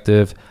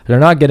perspective. They're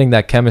not getting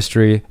that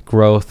chemistry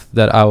growth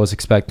that I was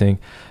expecting.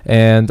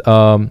 And,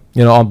 on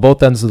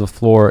both ends of the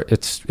floor,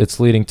 it's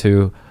leading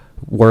to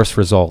worse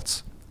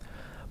results.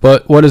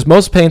 But what is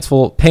most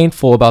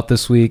painful about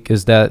this week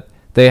is that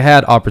they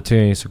had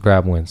opportunities to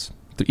grab wins,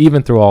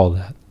 even through all of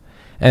that.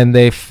 And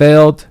they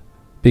failed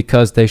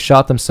because they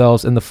shot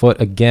themselves in the foot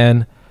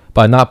again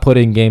by not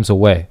putting games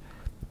away.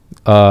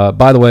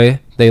 By the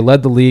way, they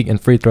led the league in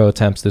free throw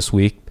attempts this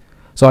week.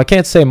 So I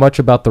can't say much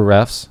about the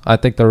refs. I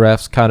think the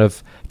refs kind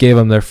of gave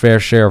them their fair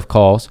share of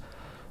calls.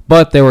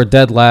 But they were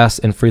dead last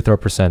in free throw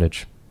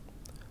percentage.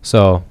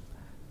 So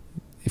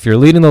if you're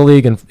leading the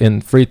league in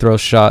free throw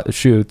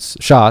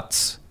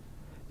shots,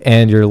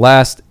 and you're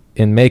last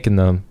in making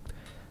them,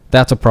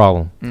 that's a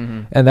problem.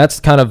 And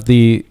that's kind of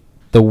the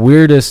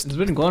weirdest. It's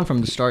been going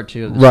from the start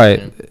too. Right.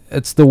 Season.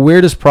 It's the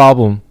weirdest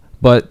problem,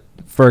 but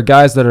for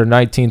guys that are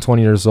 19,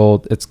 20 years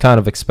old, it's kind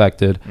of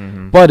expected.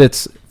 But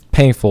it's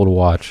painful to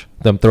watch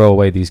them throw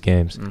away these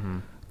games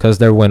because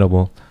they're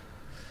winnable.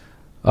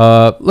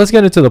 Let's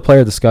get into the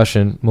player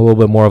discussion, a little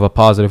bit more of a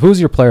positive. Who's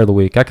your player of the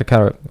week? I could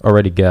kind of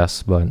already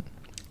guess, but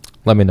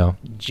let me know.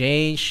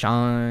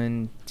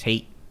 Jason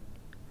Tate.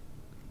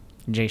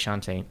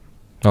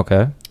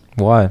 Okay.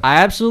 Why? I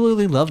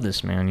absolutely love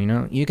this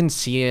man. You can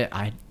see it.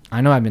 I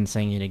know I've been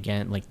saying it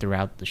again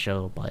throughout the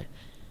show, but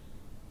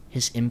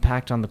his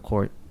impact on the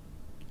court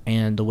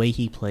and the way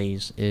he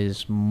plays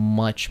is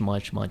much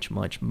more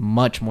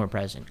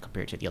present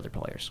compared to the other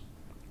players.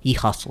 He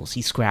hustles,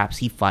 he scraps,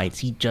 he fights,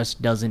 he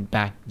just doesn't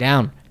back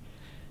down.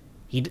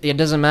 It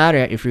doesn't matter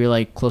if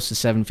you're close to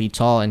 7 feet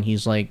tall and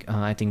he's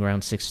I think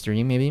around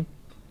 6'3" maybe.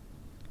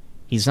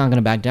 He's not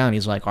gonna back down.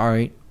 He's all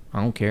right,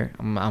 I don't care.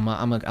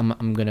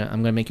 I'm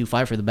gonna make you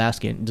fight for the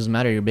basket. It doesn't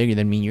matter. You're bigger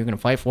than me. You're gonna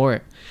fight for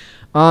it.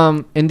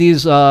 In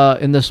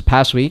this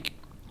past week,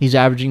 he's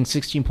averaging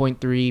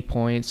 16.3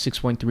 points,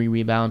 6.3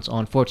 rebounds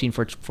on 14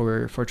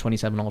 for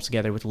 27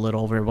 altogether, with a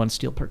little over 1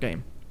 steal per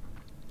game.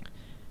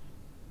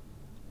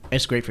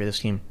 It's great for this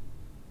team.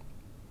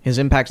 His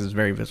impact is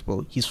very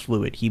visible. He's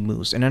fluid. He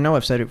moves, and I know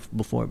I've said it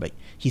before, but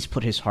he's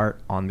put his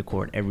heart on the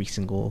court every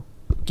single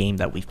game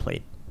that we've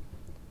played.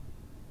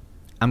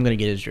 I'm gonna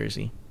get his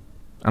jersey.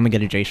 I'm gonna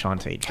get a Jayshawn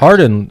Tate.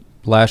 Harden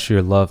last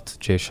year loved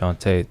Jayshawn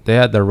Tate. They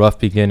had their rough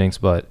beginnings,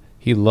 but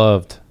he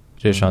loved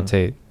Jayshawn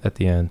Tate at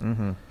the end.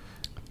 Mm-hmm.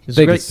 He's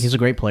a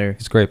great player.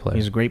 He's a great player.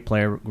 He's a great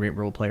player, great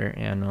role player,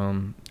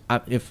 and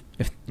but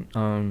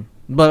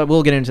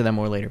we'll get into that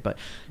more later. But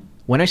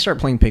when I start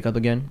playing pickup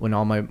again, when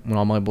all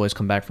my boys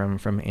come back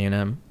from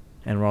A&M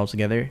and we're all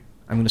together,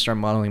 I'm gonna start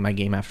modeling my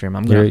game after him.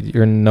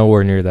 You're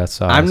nowhere near that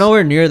size. I'm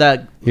nowhere near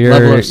that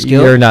level of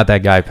skill. You're not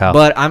that guy, pal.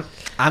 But I'm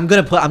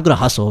gonna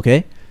hustle.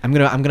 Okay, I'm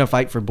gonna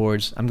fight for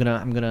boards. I'm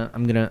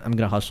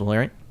gonna hustle. All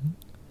right.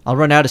 I'll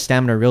run out of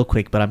stamina real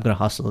quick, but I'm gonna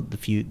hustle the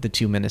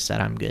 2 minutes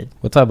that I'm good.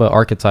 What type of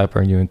archetype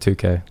are you in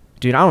 2K?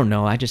 Dude, I don't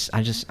know. I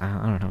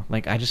don't know.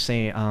 Like, I just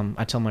say,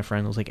 I tell my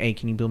friend, I was like, hey,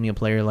 can you build me a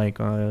player like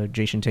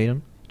Jason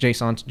Tatum?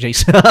 Jason.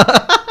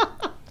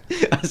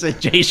 I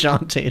said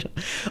Jason Tatum.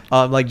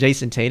 Like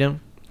Jason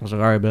Tatum. I was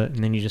like, all right, but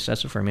and then you just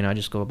set it for me, and I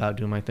just go about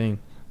doing my thing.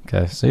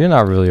 Okay, so you're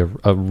not really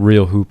a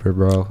real hooper,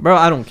 bro. Bro,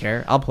 I don't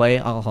care. I'll play.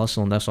 I'll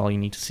hustle, and that's all you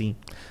need to see.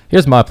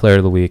 Here's my player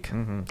of the week.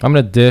 I'm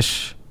gonna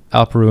dish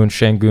Alperen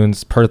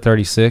Sengun's per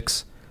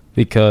 36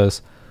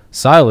 because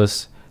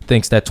Silas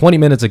thinks that 20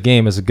 minutes a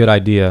game is a good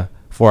idea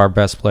for our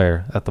best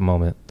player at the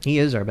moment. He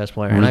is our best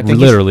player, and I think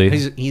literally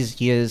he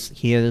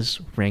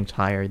is ranked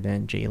higher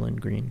than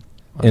Jalen Green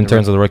in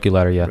terms of the rookie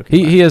ladder. Yeah,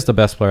 he is the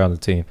best player on the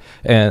team,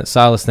 and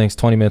Silas thinks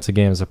 20 minutes a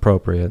game is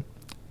appropriate.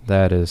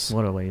 That is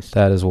what a waste.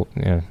 That is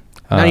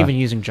not even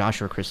using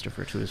Joshua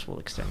Christopher to his full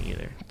extent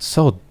either.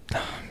 So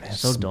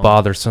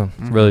bothersome,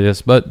 really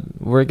is. But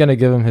we're gonna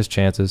give him his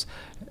chances.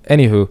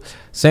 Anywho,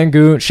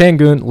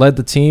 Sengun led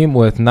the team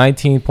with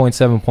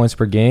 19.7 points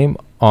per game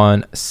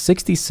on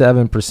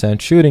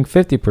 67% shooting,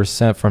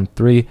 50% from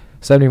 3,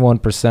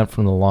 71%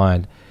 from the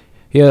line.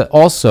 He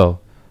also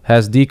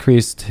has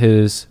decreased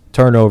his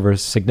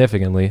turnovers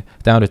significantly,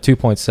 down to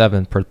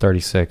 2.7 per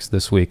 36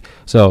 this week.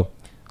 So,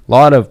 a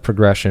lot of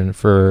progression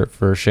for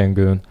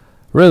Sengun.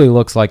 Really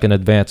looks like an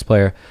advanced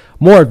player,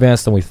 more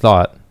advanced than we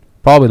thought.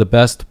 Probably the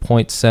best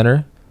point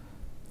center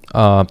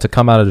to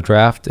come out of the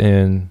draft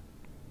in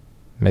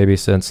maybe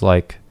since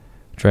like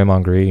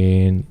Draymond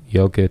Green,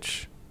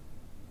 Jokic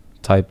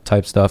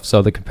type stuff.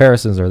 So the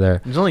comparisons are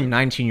there. He's only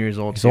 19 years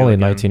old. He's only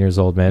 19 years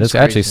old, man. It's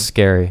actually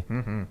scary.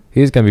 Mm-hmm.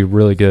 He's going to be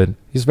really good.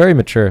 He's very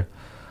mature.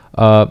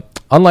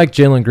 Unlike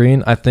Jalen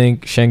Green, I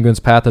think Sengun's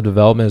path of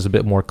development is a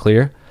bit more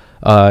clear.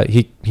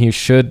 He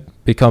should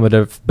become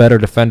a better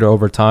defender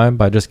over time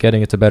by just getting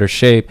into better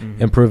shape,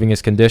 improving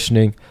his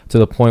conditioning to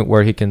the point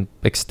where he can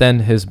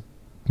extend his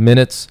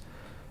minutes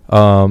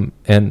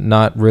and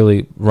not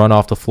really run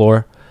off the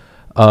floor.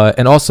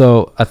 And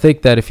also, I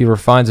think that if he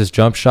refines his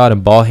jump shot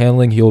and ball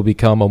handling, he will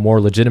become a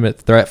more legitimate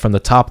threat from the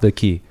top of the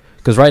key.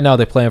 Because right now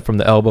they play him from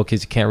the elbow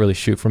because he can't really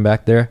shoot from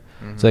back there.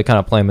 So they kind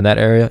of play him in that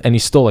area. And he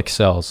still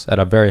excels at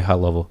a very high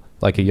level,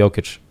 like a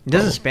Jokic. He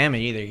doesn't spam it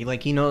either. He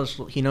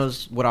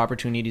knows what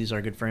opportunities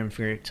are good for him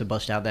to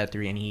bust out that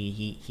three, and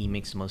he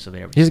makes the most of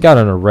it. He's got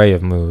an array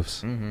of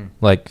moves,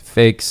 like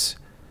fakes.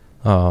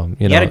 He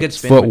had a good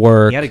spin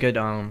footwork. He had a good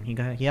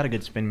he had a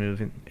good spin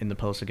move in the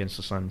post against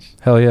the Suns.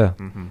 Hell yeah!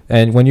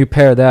 And when you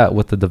pair that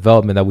with the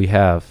development that we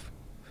have,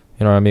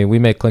 you know what I mean. We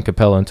made Clint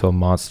Capella into a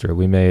monster.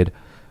 We made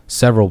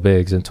several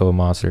bigs into a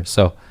monster.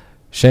 So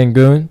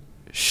Sengun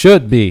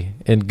should be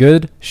in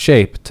good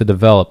shape to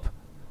develop,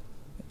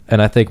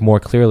 and I think more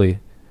clearly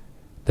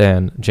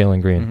than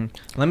Jalen Green.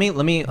 Let me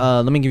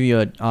give you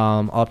a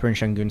Alperen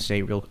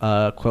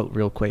Sengun quote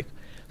real quick.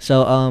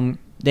 So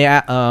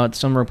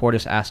some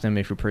reporters asked him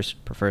if he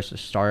prefers to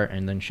start,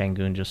 and then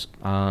Sengun just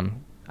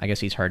I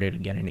guess he's heard it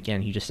again and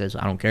again. He just says,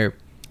 I don't care.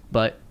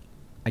 But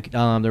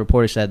the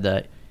reporter said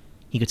that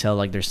he could tell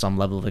like there's some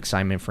level of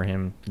excitement for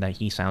him, that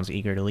he sounds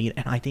eager to lead,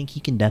 and I think he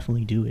can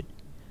definitely do it.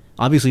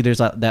 Obviously, there's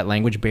that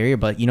language barrier,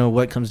 but you know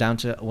what comes down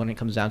to when it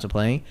comes down to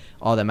playing,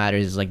 all that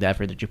matters is like the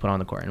effort that you put on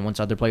the court. And once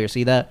other players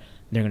see that,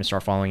 they're gonna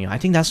start following you. I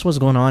think that's what's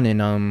going on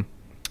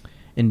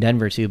in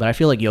Denver too. But I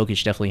feel like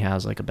Jokic definitely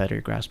has like a better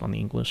grasp on the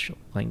English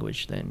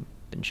language than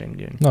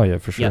Sengun. Oh yeah,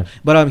 for sure. Yeah.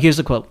 But here's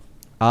the quote.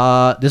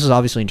 This is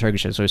obviously in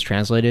Turkish, so it's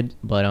translated.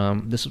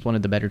 But this is one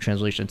of the better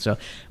translations. So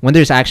when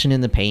there's action in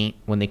the paint,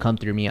 when they come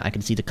through me, I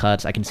can see the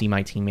cuts, I can see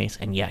my teammates,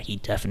 and yeah, he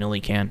definitely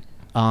can.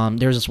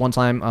 There was this one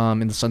time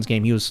in the Suns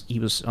game, he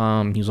was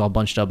all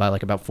bunched up by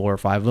like about 4 or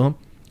 5 of them.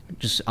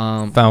 Just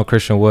found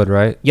Christian Wood,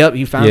 right? Yep,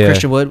 he found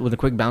Christian Wood with a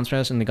quick bounce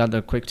pass, and they got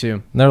the quick 2.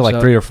 And there were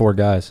like 3 or 4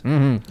 guys.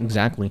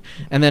 Exactly.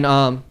 And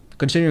then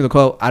continuing the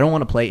quote, I don't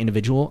want to play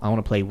individual. I want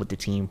to play with the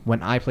team.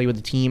 When I play with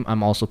the team,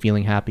 I'm also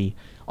feeling happy.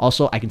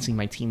 Also, I can see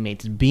my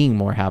teammates being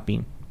more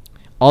happy.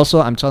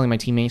 Also, I'm telling my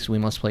teammates we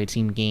must play a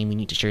team game. We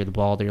need to share the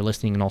ball. They're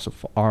listening and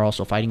are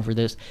also fighting for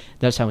this.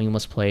 That's how we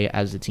must play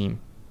as a team.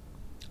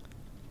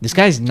 This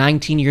guy's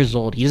 19 years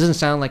old. He doesn't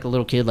sound like a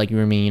little kid like you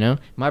or me, you know?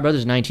 My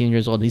brother's 19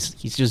 years old. He's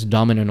just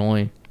dumb and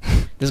annoying.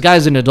 This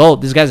guy's an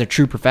adult. This guy's a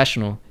true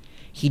professional.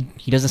 He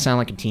doesn't sound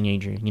like a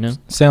teenager, you know?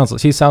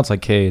 He sounds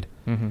like Cade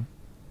in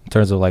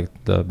terms of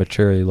like the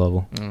maturity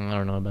level. I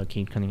don't know about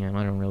Cade Cunningham.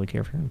 I don't really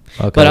care for him.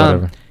 Okay,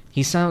 whatever.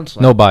 He sounds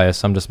like, No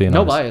bias. I'm just being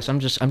no honest.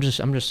 bias. I'm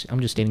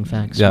just stating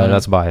facts. Yeah, But,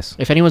 that's bias.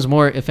 If anyone's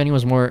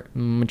more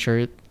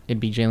mature, it'd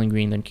be Jalen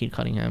Green than Cade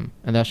Cunningham,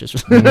 and that's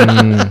just.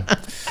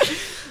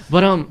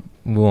 But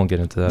We won't get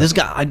into that. this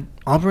guy,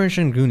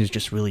 Operation Sengun, is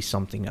just really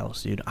something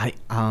else, dude.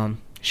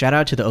 Shout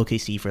out to the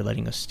OKC for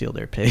letting us steal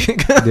their pick.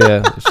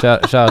 Yeah,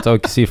 shout out to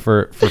OKC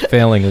for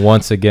failing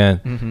once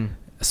again,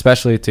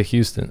 especially to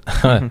Houston.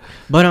 But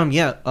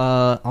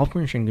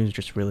Alperen Sengun is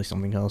just really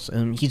something else.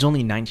 He's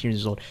only 19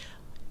 years old.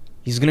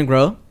 He's gonna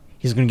grow.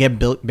 He's gonna get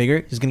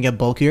bigger. He's gonna get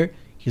bulkier.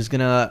 He's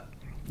gonna.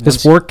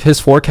 His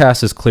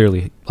forecast is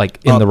clearly like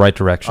in the right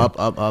direction.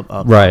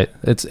 Up. Right.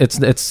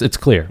 It's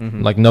clear.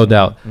 Like no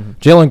doubt.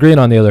 Jalen Green,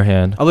 on the other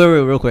hand. Oh, wait,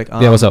 real quick.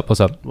 Yeah, what's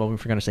up? Well, we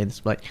forgot to say this,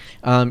 but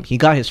he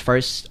got his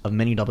first of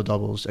many double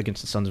doubles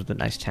against the Suns with a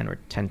nice 10 or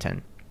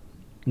 10-10.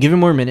 Give him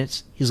more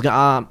minutes. He's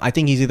got. I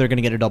think he's either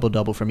gonna get a double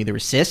double from either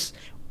assists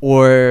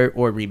or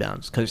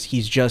rebounds because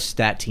he's just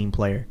that team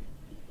player.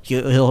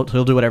 He'll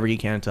do whatever he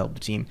can to help the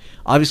team.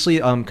 Obviously,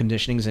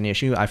 conditioning is an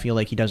issue. I feel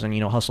like he doesn't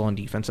hustle on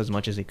defense as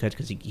much as he could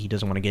because he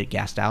doesn't want to get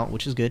gassed out,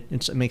 which is good.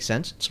 It makes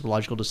sense. It's a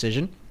logical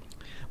decision.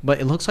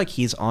 But it looks like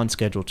he's on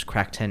schedule to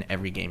crack 10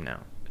 every game now.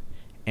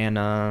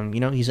 And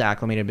he's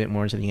acclimated a bit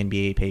more to the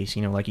NBA pace.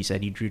 Like you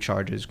said, he drew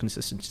charges,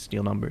 consistent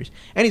steal numbers,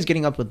 and he's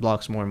getting up with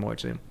blocks more and more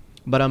too.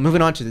 But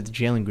moving on to the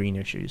Jalen Green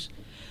issues.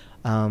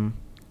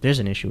 There's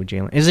an issue with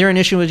Jalen. Is there an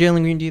issue with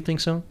Jalen Green? Do you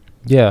think so?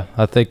 Yeah,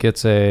 I think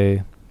it's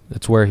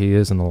where he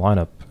is in the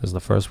lineup is the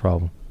first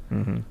problem.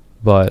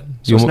 But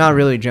so it's not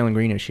really a Jalen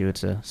Green issue.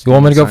 It's a. You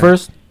want me to go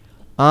first?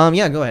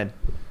 Yeah, go ahead.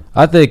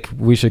 I think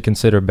we should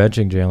consider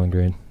benching Jalen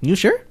Green. You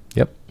sure?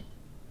 Yep.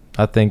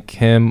 I think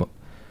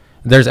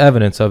there's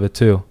evidence of it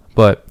too,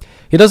 but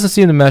he doesn't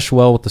seem to mesh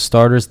well with the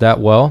starters that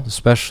well,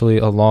 especially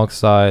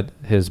alongside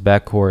his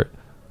backcourt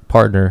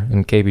partner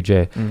in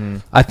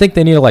KBJ. I think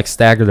they need to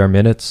stagger their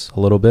minutes a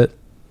little bit.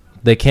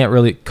 They can't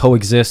really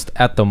coexist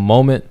at the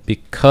moment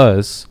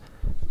because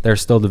they're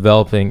still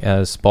developing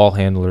as ball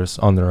handlers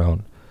on their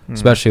own,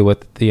 especially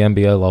with the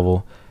NBA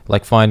level,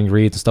 like finding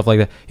reads and stuff like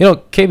that.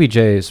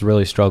 KBJ is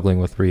really struggling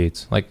with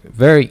reads, like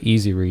very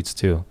easy reads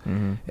too.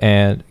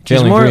 And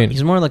Jalen Green,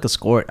 he's more like a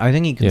scorer. I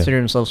think he considers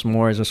himself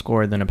more as a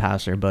scorer than a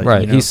passer. But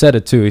right, he said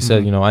it too. He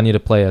said, I need to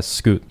play as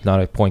Scoot,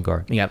 not a point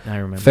guard. Yeah, I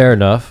remember. Fair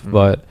enough,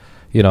 but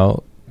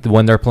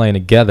when they're playing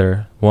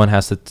together, one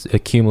has to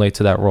accumulate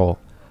to that role.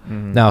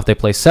 Now, if they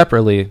play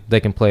separately, they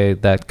can play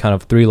that kind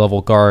of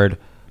 3-level guard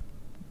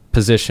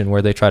position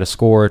where they try to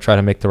score, try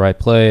to make the right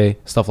play,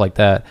 stuff like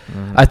that.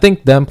 I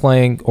think them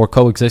playing or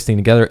coexisting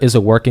together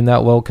isn't working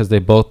that well because they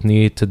both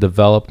need to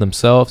develop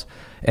themselves.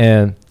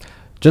 And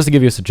just to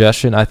give you a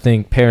suggestion, I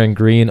think pairing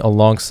Green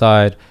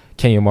alongside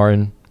Kenyon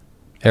Martin,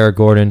 Eric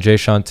Gordon,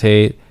 Jayshawn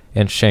Tate,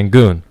 and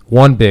Sengun,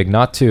 one big,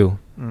 not two,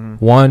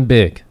 one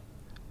big.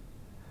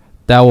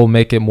 That will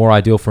make it more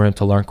ideal for him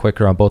to learn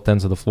quicker on both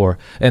ends of the floor.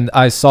 And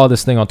I saw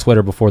this thing on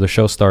Twitter before the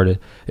show started.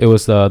 It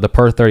was the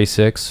per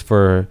 36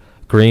 for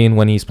Green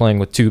when he's playing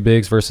with two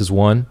bigs versus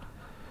one.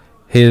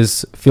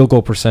 His field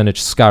goal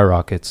percentage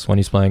skyrockets when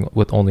he's playing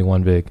with only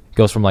one big.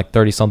 Goes from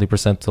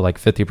 30-something% to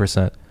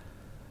 50%.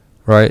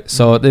 Right?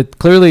 So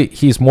clearly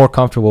he's more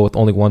comfortable with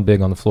only one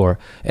big on the floor.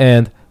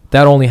 And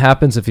that only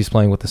happens if he's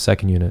playing with the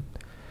second unit.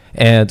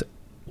 And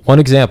one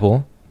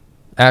example,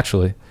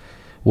 actually,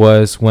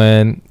 was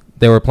when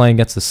they were playing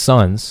against the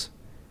Suns,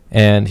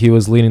 and he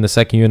was leading the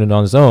second unit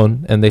on his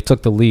own, and they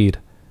took the lead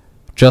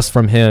just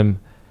from him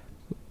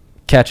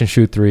catch and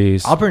shoot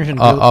threes off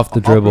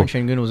the dribble.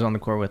 Alperen Sengun was on the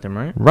court with him,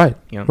 right? Right,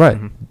 Yeah. right.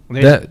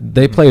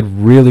 They played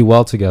really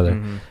well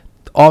together.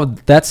 All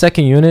that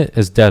second unit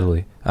is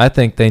deadly. I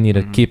think they need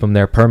to keep him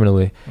there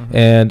permanently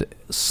and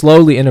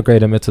slowly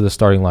integrate him into the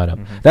starting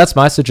lineup. That's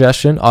my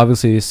suggestion.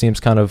 Obviously, it seems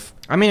kind of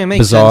it makes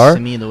bizarre sense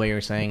to me the way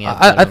you're saying it.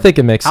 I think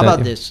it makes sense. How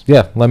about this?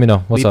 Yeah, let me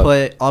know. What's up?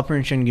 We put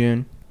Alperen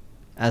Sengun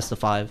as the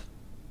 5,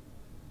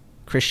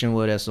 Christian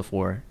Wood as the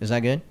 4. Is that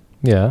good?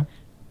 Yeah.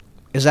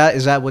 Would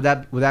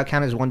that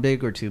count as one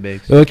big or two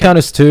bigs? It would count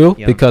as two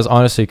because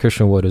honestly,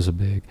 Christian Wood is a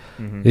big.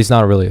 He's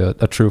not really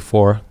a true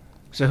 4.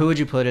 So who would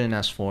you put in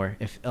as 4?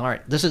 All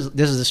right, this is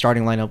the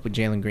starting lineup with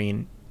Jalen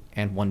Green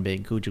and one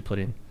big. Who would you put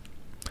in?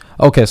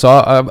 Okay, so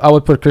I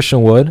would put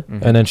Christian Wood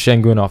and then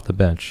Sengun off the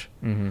bench.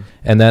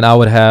 And then I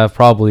would have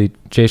probably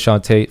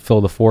Jayshawn Tate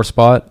fill the 4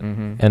 spot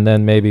and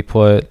then maybe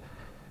put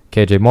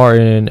KJ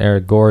Martin,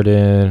 Eric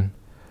Gordon,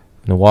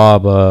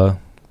 Nwaba.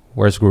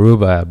 Where's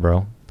Garuba at,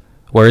 bro?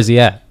 Where is he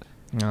at?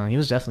 No, he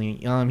was definitely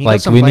he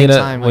got some playing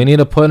time. We need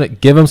to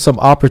give him some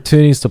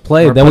opportunities to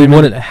play. Then we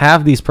wouldn't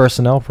have these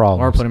personnel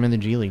problems. Or put him in the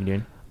G League,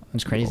 dude.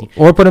 It's crazy.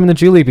 Or put him in the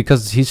G League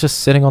because he's just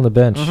sitting on the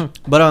bench.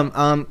 But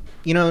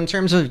in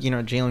terms of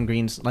Jalen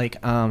Green's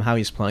how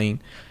he's playing,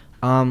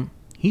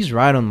 he's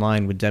right on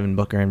line with Devin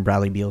Booker and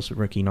Bradley Beal's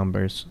rookie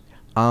numbers.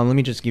 Let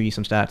me just give you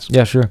some stats.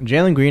 Yeah, sure.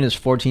 Jalen Green is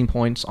 14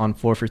 points on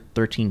 4 for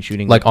 13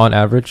 shooting. On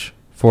average,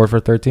 4 for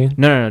 13.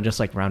 No, just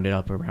rounded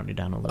up or rounded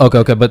down a little.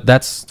 Okay, but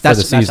that's for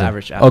the season.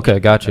 Average. Okay,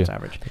 got you. That's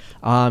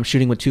average.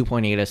 Shooting with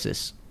 2.8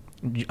 assists.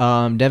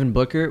 Devin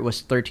Booker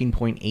was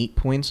 13.8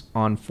 points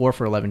on 4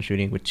 for 11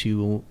 shooting with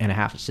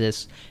 2.5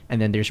 assists.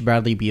 And then there's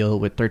Bradley Beal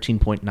with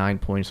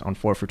 13.9 points on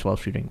 4 for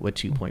 12 shooting with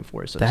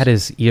 2.4 assists. That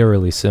is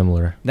eerily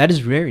similar. That is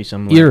very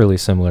similar. Eerily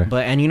similar.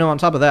 But, and, on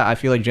top of that, I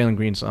feel like Jalen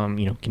Green's,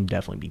 can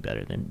definitely be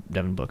better than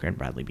Devin Booker and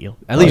Bradley Beal.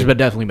 At least, but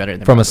definitely better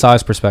than From Bradley a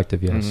size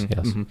perspective, yes. Mm-hmm,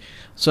 yes. Mm-hmm.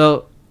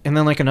 So, and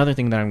then, another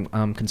thing that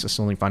I'm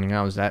consistently finding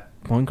out is that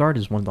point guard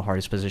is one of the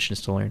hardest positions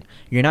to learn.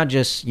 You're not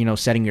just,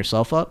 setting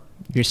yourself up.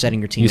 You're setting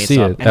your teammates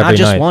up. And not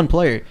just one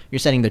player. You're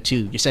setting the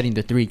 2. You're setting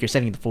the 3. You're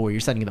setting the 4. You're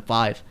setting the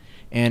 5.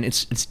 And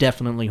it's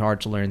definitely hard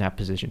to learn that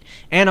position.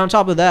 And on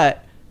top of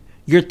that,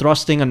 you're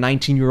thrusting a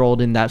 19-year-old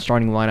in that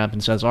starting lineup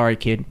and says, all right,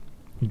 kid,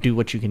 do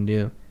what you can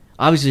do.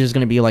 Obviously, there's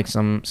going to be,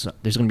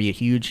 there's going to be a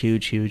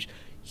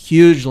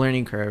huge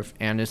learning curve,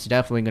 and it's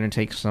definitely going to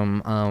take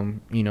some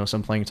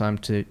some playing time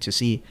to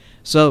see.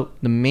 So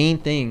the main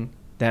thing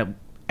that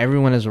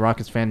everyone as a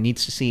Rockets fan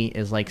needs to see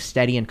is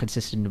steady and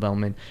consistent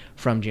development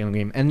from Jalen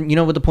Green. And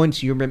with the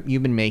points you've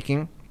been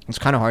making, it's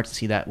kind of hard to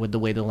see that with the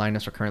way the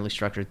lineups are currently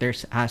structured. There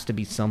has to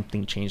be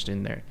something changed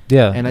in there.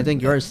 Yeah, and I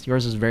think yours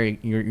is very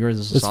yours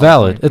is. It's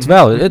valid. It's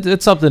valid.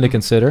 It's something to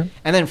consider.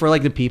 And then for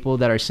the people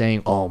that are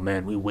saying, "Oh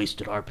man, we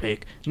wasted our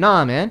pick,"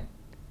 nah, man,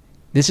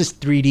 this is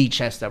 3D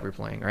chess that we're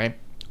playing, right?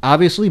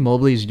 Obviously,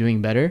 Mobley is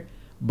doing better,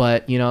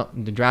 but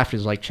the draft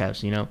is like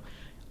chess.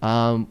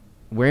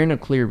 We're in a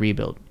clear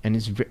rebuild, and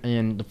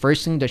the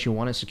first thing that you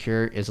want to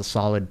secure is a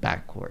solid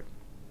backcourt.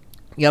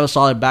 You have a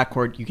solid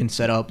backcourt, you can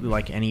set up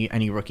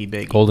any rookie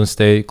big. Golden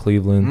State,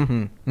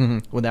 Cleveland,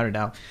 without a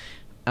doubt.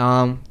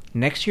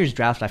 Next year's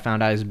draft, I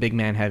found out, is big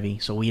man heavy.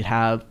 So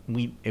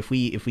if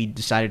we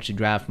decided to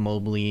draft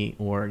Mobley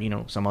or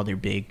some other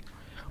big,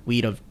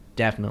 we'd have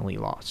definitely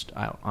lost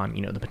out on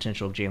the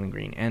potential of Jalen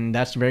Green, and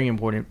that's very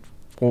important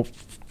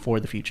for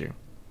the future.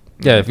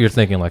 Yeah, if you're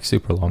thinking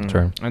super long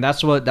term. And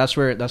that's where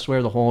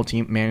the whole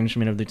team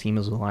management of the team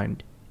is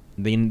aligned.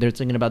 They're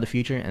thinking about the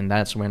future, and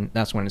that's when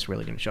it's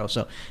really going to show.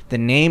 So the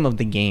name of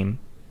the game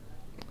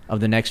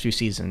of the next few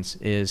seasons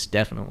is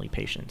definitely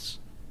patience.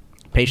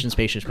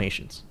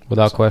 Patience.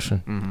 Without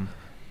question.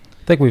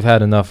 I think we've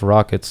had enough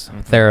Rockets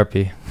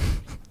therapy.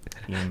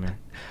 Yeah, man.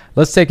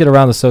 Let's take it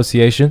around the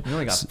association. We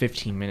only got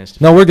 15 minutes.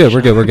 No, we're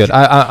good.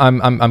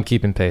 I'm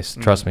keeping pace.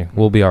 Trust me,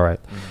 we'll be all right.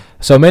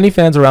 So many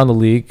fans around the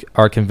league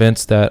are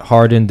convinced that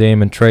Harden,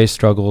 Dame, and Trae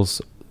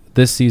struggles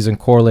this season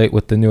correlate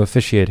with the new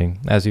officiating.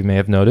 As you may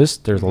have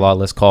noticed, there's a lot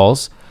less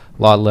calls,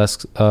 a lot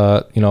less,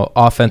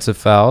 offensive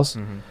fouls.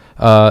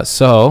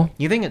 So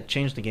you think it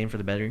changed the game for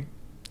the better?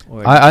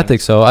 I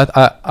think so.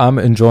 I'm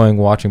enjoying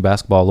watching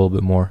basketball a little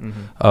bit more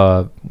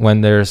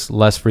when there's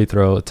less free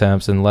throw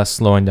attempts and less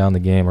slowing down the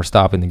game or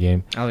stopping the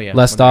game. Oh, yeah.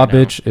 Less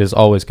stoppage is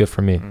always good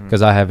for me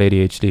because I have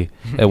ADHD.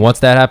 And once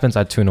that happens,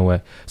 I tune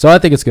away. So I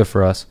think it's good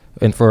for us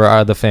and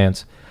for the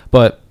fans.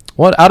 But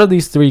what out of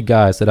these 3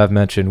 guys that I've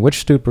mentioned,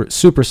 which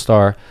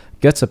superstar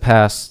gets a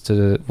pass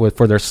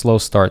for their slow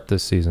start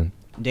this season?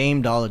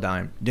 Dame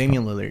Dime,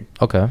 Damian Lillard.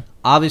 Okay.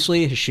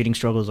 Obviously, his shooting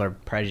struggles are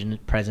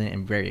present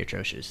and very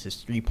atrocious. His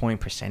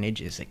 3-point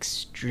percentage is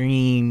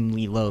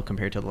extremely low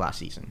compared to the last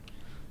season.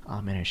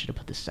 Oh, man, I should have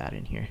put this stat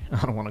in here.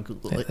 I don't want to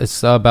Google it.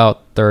 It's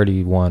about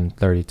 31,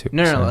 32%.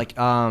 No,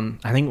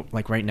 I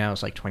think, right now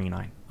it's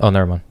 29. Oh,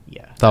 never mind.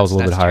 Yeah. That was a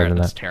little bit higher than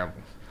that. That's terrible.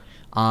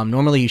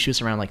 Normally, he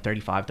shoots around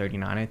 35,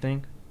 39, I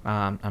think.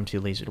 I'm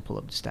too lazy to pull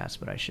up the stats,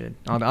 but I should.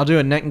 I'll do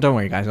it. Don't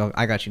worry, guys.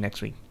 I got you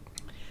next week.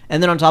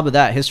 And then on top of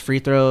that, his free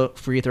throw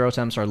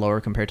attempts are lower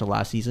compared to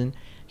last season.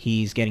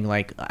 He's getting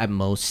at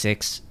most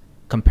 6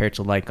 compared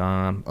to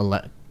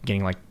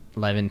getting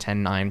 11,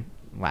 10, 9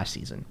 last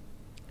season.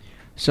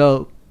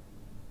 So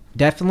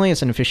definitely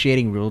it's an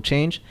officiating rule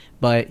change.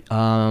 But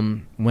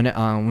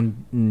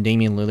when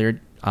Damian Lillard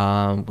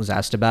was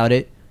asked about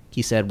it,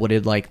 he said, "What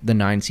did the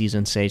 9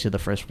 season say to the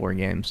first 4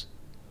 games?"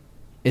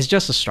 It's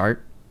just a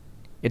start.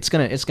 It's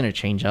gonna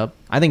change up.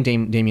 I think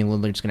Damian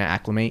Lillard's gonna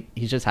acclimate.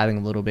 He's just having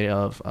a little bit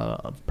of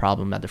a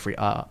problem at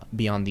the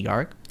beyond the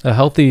arc. A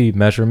healthy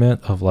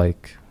measurement of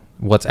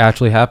what's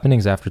actually happening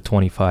is after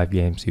 25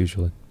 games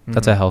usually.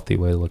 That's a healthy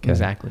way to look at it.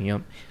 Exactly.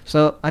 Yep.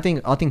 So I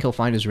think he'll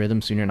find his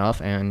rhythm soon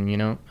enough, and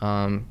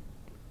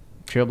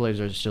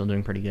Trailblazers are still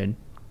doing pretty good.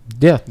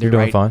 Yeah, they're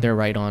doing fine. They're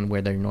right on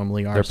where they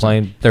normally are.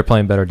 They're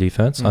playing better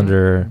defense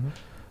under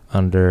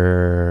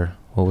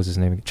what was his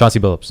name? Chauncey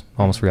Billups.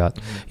 Almost forgot.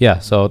 Yeah.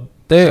 So.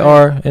 They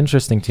are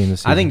interesting team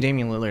this season. I think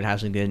Damian Lillard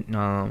has a good.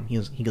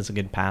 He gets a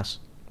good pass.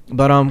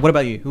 But what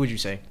about you? Who would you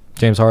say?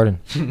 James Harden.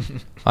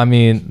 I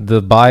mean,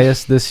 the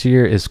bias this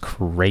year is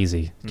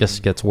crazy.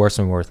 Just gets worse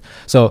and worse.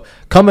 So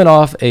coming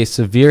off a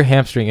severe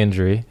hamstring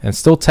injury and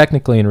still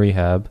technically in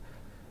rehab,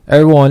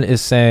 everyone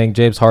is saying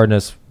James Harden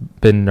has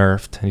been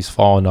nerfed. He's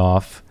fallen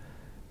off.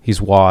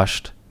 He's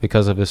washed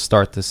because of his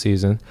start this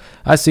season.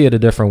 I see it a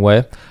different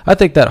way. I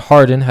think that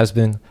Harden has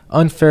been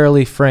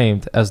unfairly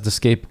framed as the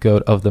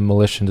scapegoat of the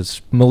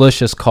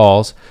malicious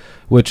calls,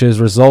 which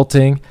is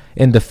resulting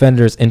in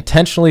defenders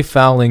intentionally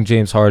fouling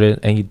James Harden,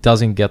 and he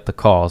doesn't get the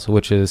calls,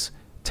 which is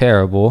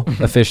terrible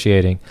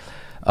officiating.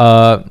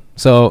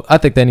 So I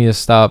think they need to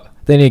stop.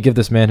 They need to give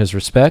this man his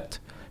respect.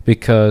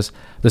 because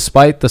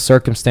despite the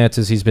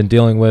circumstances he's been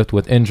dealing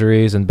with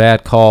injuries and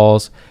bad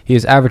calls, he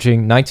is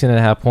averaging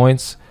 19.5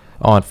 points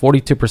on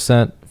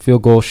 42%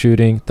 field goal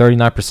shooting,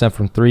 39%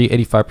 from three,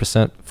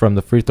 85% from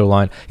the free throw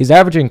line. He's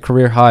averaging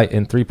career high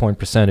in 3-point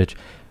percentage,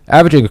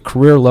 averaging a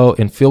career low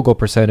in field goal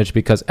percentage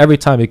because every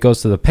time he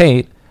goes to the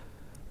paint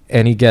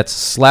and he gets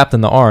slapped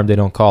in the arm, they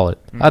don't call it.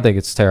 I think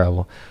it's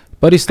terrible.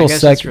 But he's still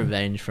second. I guess it's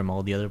revenge from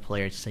all the other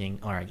players saying,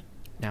 all right,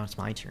 now it's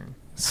my turn.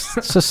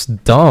 It's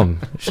just dumb.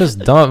 It's just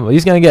dumb.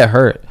 He's going to get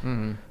hurt.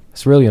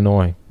 It's really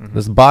annoying.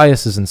 This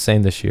bias is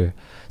insane this year.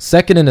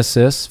 Second in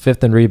assists,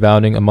 fifth in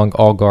rebounding among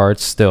all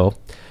guards still.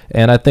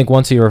 And I think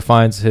once he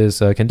refines his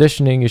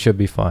conditioning, he should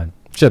be fine.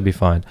 Should be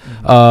fine.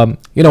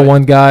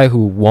 One guy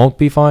who won't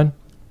be fine?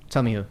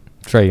 Tell me who.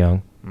 Trae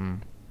Young.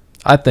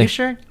 I think. You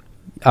sure?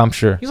 I'm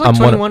sure. He's like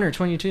 21 or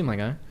 22, my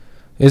guy.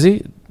 Is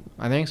he?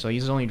 I think so.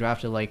 He's only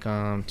drafted like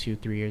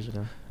 2-3 years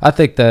ago. I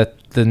think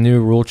that the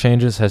new rule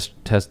changes has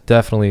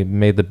definitely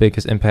made the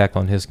biggest impact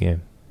on his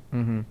game.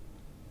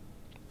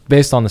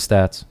 Based on the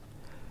stats.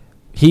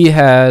 He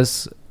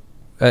has,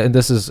 and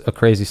this is a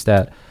crazy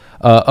stat,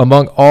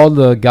 among all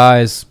the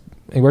guys,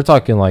 and we're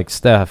talking like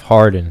Steph,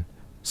 Harden,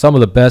 some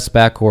of the best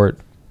backcourt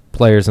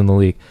players in the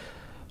league,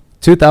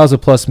 2,000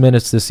 plus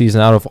minutes this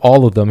season. Out of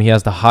all of them, he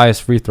has the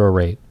highest free throw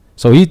rate.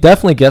 So he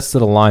definitely gets to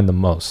the line the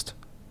most.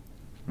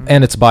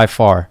 And it's by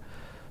far.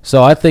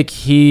 So I think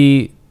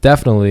he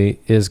definitely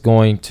is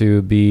going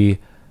to be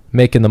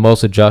making the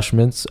most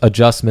adjustments,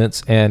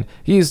 and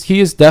he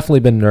has definitely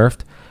been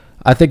nerfed.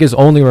 I think his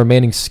only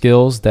remaining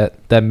skills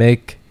that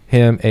make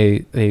him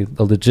a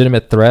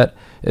legitimate threat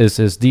is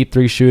his deep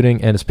three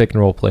shooting and his pick and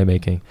roll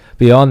playmaking.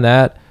 Beyond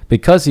that,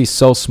 because he's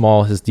so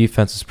small, his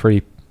defense is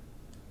pretty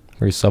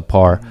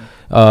subpar.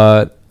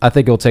 I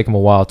think it'll take him a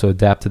while to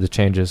adapt to the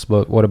changes.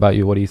 But what about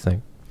you? What do you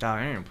think?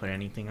 I didn't put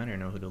anything. I didn't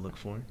know who to look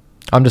for.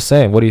 I'm just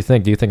saying. What do you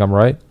think? Do you think I'm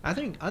right? I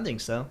think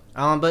so.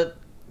 But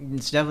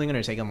it's definitely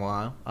going to take him a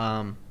while.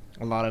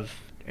 A lot of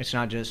it's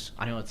not just.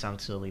 I know it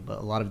sounds silly, but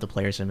a lot of the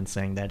players have been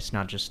saying that it's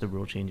not just the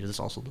rule changes; it's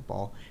also the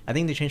ball. I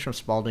think they changed from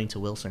Spalding to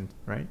Wilson,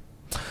 right?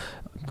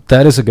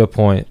 That is a good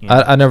point.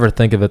 Yeah. I never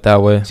think of it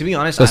that way. To be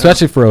honest,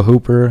 especially for a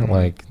hooper,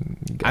 like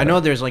I know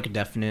there's like a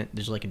definite.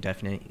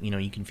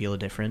 You can feel a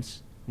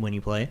difference when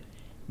you play.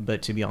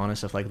 But to be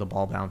honest, if like the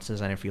ball bounces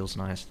and it feels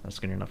nice, that's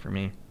good enough for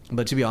me.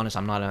 But to be honest,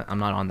 I'm not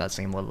on that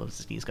same level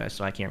as these guys,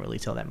 so I can't really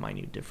tell that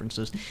minute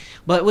differences.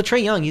 But with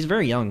Trae Young, he's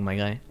very young, my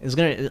guy. It's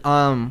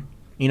gonna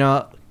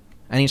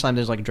anytime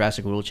there's like a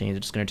drastic rule change,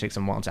 it's gonna take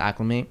some while to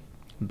acclimate.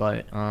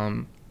 But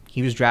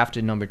he was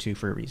drafted number 2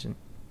 for a reason.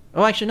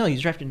 Oh, actually no,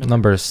 he's drafted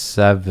number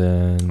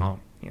 7. Oh,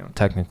 yeah.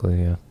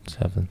 Technically, yeah,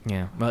 7.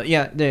 Yeah, but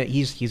yeah,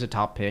 he's a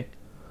top pick.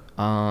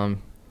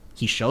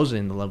 He shows it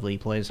in the level he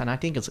plays, and I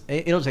think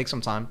it'll take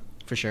some time.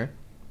 For sure,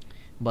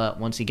 but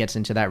once he gets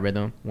into that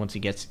rhythm, once he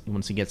gets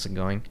it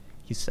going,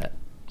 he's set.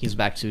 He's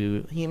back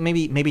to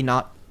maybe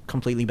not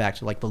completely back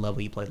to like the level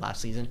he played last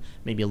season,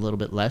 maybe a little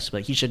bit less,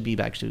 but he should be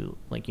back to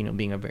like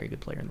being a very good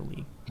player in the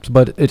league.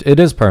 But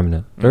it is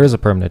permanent. There is a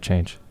permanent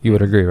change. You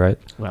would agree, right?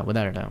 Well,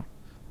 without a doubt.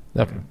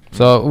 Okay.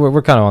 So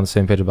we're kind of on the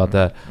same page about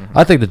that.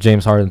 I think the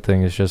James Harden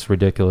thing is just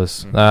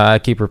ridiculous. I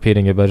keep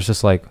repeating it, but it's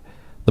just like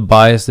the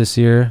bias this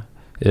year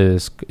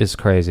is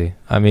crazy.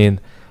 I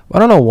mean, I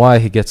don't know why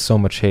he gets so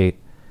much hate.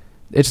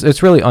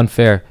 It's really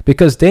unfair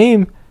because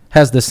Dame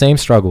has the same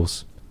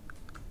struggles,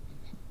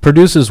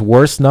 produces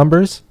worse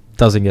numbers,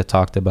 doesn't get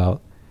talked about.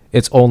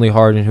 It's only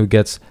Harden who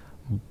gets,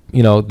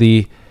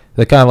 the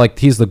kind of like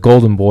he's the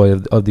golden boy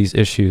of these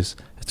issues.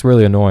 It's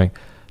really annoying.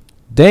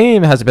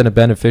 Dame has been a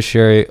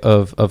beneficiary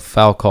of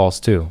foul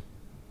calls too.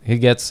 He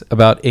gets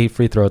about 8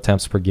 free throw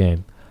attempts per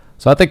game.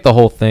 So I think the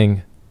whole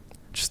thing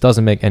just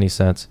doesn't make any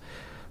sense.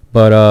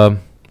 But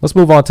let's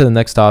move on to the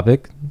next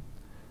topic.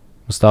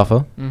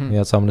 Mustafa, you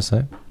had something to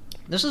say?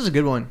 This is a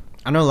good one.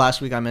 I know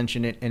last week I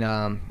mentioned it in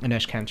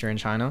Inesh Kanter in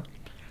China,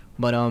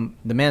 but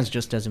the man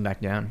just doesn't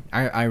back down.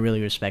 I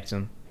really respect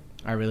him.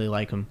 I really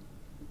like him.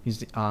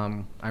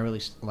 I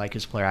really like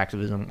his player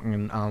activism,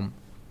 and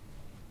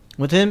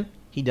with him,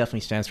 he definitely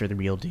stands for the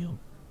real deal.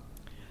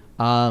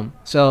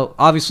 So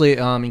obviously,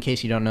 in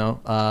case you don't know,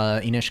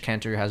 Inesh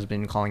Kanter has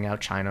been calling out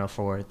China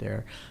for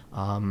their,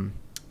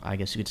 I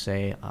guess you could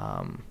say,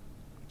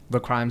 the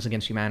crimes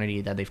against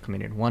humanity that they've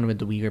committed. One with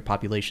the Uyghur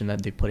population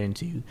that they put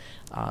into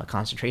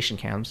concentration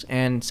camps,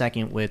 and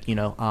second with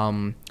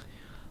the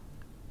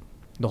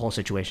whole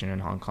situation in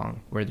Hong Kong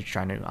where they're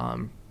trying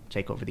to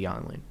take over the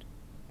island.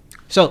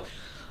 So,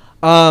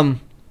 obviously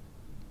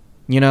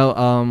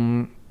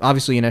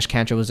Inesh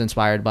Kanter was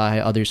inspired by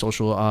other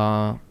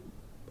social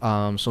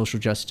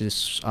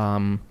justice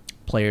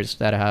players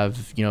that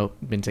have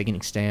been taking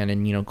a stand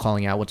and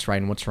calling out what's right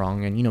and what's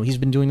wrong, and he's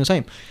been doing the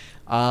same.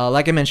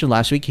 Like I mentioned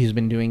last week, he's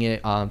been doing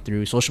it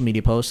through social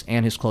media posts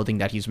and his clothing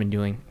that he's been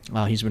doing.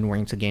 He's been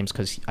wearing to games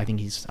because I think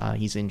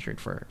he's injured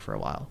for a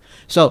while.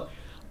 So,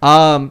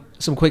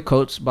 some quick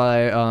quotes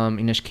by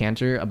Inesh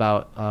Kanter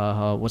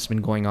about what's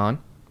been going on.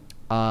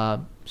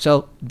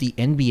 So the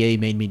NBA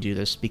made me do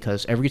this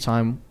because every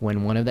time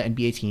when one of the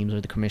NBA teams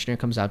or the commissioner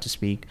comes out to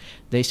speak,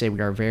 they say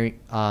we're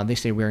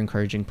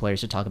encouraging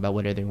players to talk about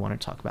whatever they want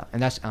to talk about,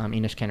 and that's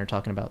Enes Kanter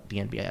talking about the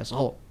NBA as a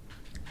whole.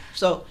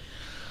 So,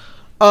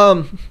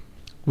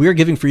 we are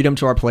giving freedom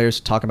to our players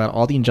to talk about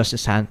all the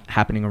injustice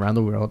happening around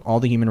the world, all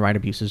the human rights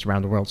abuses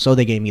around the world. So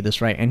they gave me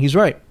this right, and he's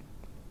right.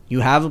 You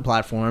have a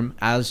platform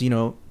as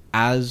a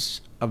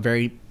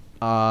very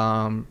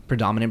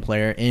predominant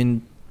player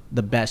in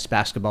the best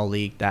basketball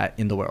league that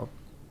in the world.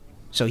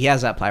 So he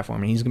has that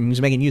platform, and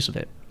he's making use of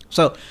it.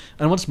 So,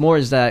 and what's more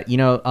is that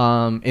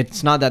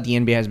it's not that the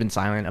NBA has been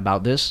silent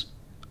about this.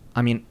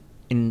 I mean,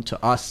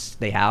 to us,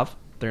 they have.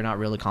 They're not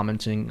really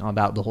commenting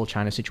about the whole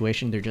China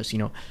situation. They're just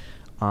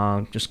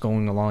just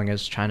going along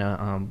as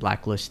China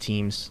blacklist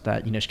teams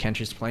that Enes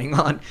Kanter is playing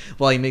on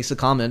while he makes the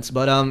comments.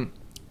 But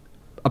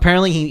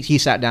apparently he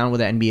sat down with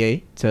the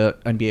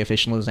NBA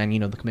officials and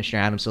the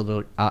commissioner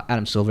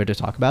Adam Silver to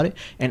talk about it.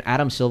 And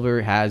Adam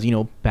Silver has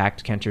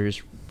backed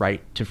Kanter's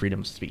right to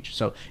freedom of speech.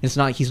 So he's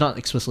not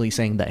explicitly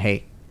saying that,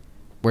 hey,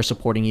 we're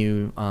supporting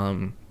you.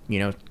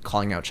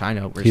 Calling out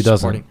China. He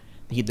doesn't.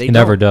 He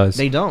never does.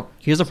 They don't.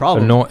 Here's the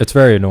problem. It's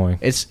very annoying.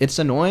 It's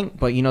annoying,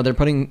 but they're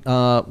putting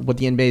what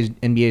the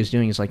NBA is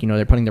doing is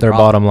they're putting their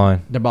bottom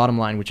line. Their bottom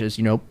line, which is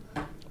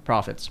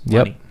profits,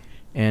 money. Yep.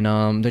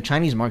 And the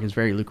Chinese market is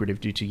very lucrative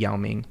due to Yao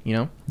Ming.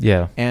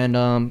 Yeah.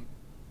 And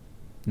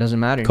doesn't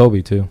matter.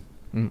 Kobe too.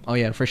 Oh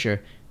yeah, for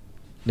sure.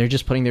 They're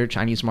just putting their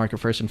Chinese market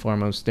first and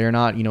foremost. They're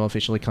not,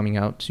 officially coming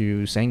out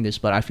to saying this,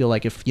 but I feel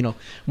like if,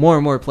 more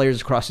and more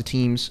players across the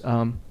teams,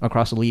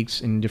 across the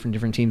leagues in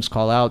different teams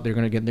call out, they're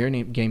going to get their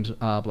games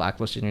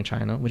blacklisted in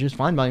China, which is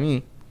fine by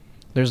me.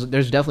 There's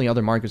definitely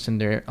other markets in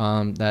there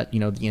that, the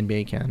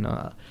NBA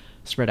can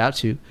spread out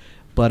to.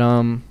 But,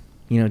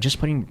 just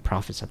putting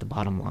profits at the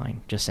bottom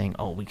line, just saying,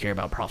 oh, we care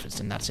about profits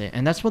and that's it.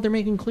 And that's what they're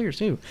making clear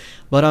too.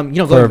 But,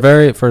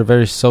 for a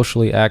very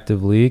socially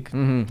active league,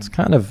 it's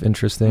kind of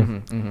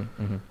interesting.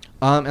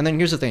 And then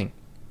here's the thing.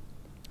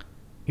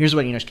 Here's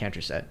what Enes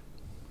Kanter said.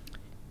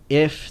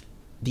 If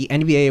the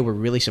NBA were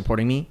really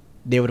supporting me,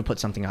 they would have put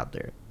something out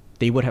there.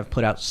 They would have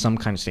put out some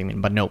kind of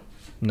statement, but no,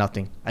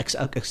 nothing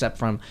except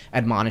from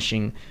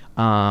admonishing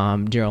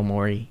Daryl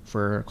Morey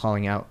for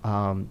calling out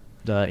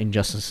the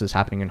injustices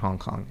happening in Hong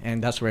Kong.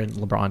 And that's where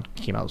LeBron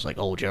came out. It was like,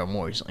 oh, Daryl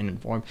Morey's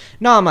uninformed.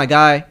 No, my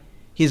guy,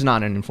 he's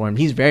not uninformed.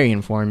 He's very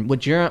informed.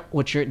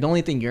 The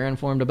only thing you're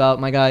informed about,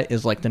 my guy,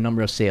 is the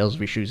number of sales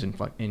of shoes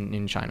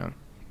in China.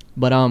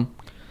 But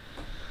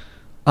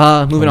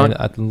moving on.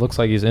 It looks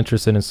like he's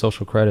interested in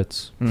social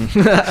credits.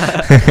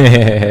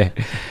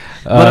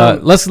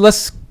 But,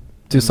 let's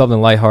do something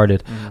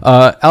lighthearted.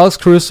 Alex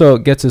Caruso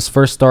gets his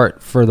first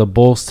start for the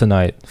Bulls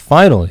tonight.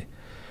 Finally.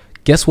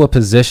 Guess what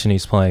position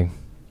he's playing?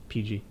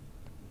 PG.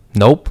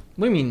 Nope.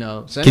 What do you mean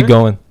no? Center? Keep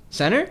going.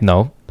 Center?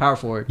 No. Power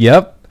forward.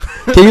 Yep.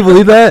 Can you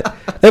believe that?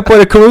 They put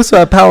a Caruso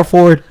at power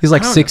forward. He's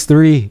like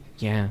 6'3".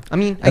 Yeah. I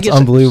mean, that's I guess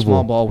unbelievable.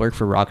 Small ball work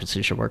for Rockets.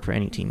 It should work for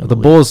any team. The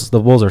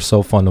Bulls are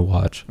so fun to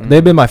watch.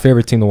 They've been my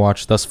favorite team to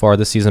watch thus far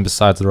this season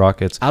besides the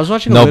Rockets. I was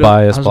watching a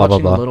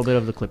little bit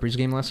of the Clippers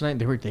game last night.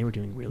 They were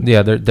doing really good.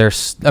 Yeah, they're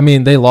I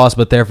mean, they lost,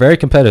 but they're very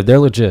competitive. They're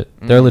legit.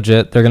 They're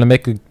legit. They're going to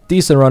make a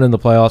decent run in the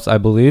playoffs, I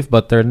believe,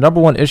 but their number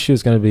one issue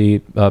is going to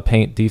be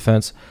paint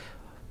defense.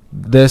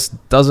 This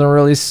doesn't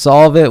really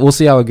solve it. We'll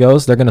see how it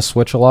goes. They're going to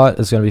switch a lot.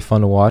 It's going to be fun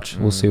to watch.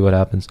 We'll see what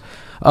happens.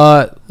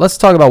 Let's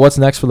talk about what's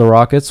next for the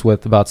Rockets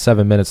with about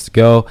 7 minutes to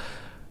go.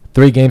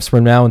 3 games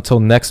from now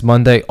until next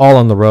Monday, all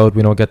on the road.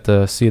 We don't get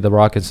to see the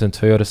Rockets in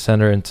Toyota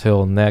Center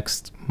until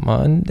next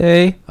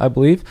Monday, I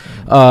believe.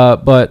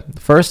 But the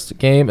first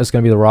game is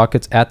going to be the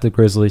Rockets at the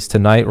Grizzlies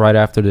tonight, right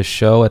after the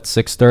show at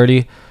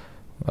 6:30.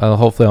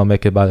 Hopefully I'll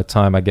make it by the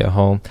time I get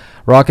home.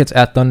 Rockets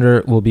at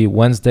Thunder will be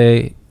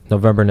Wednesday,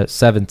 November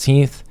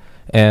 17th.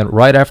 And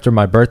right after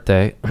my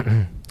birthday,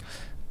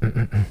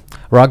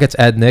 Rockets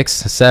at Knicks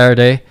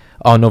Saturday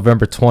on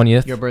November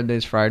 20th. Your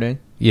birthday's Friday?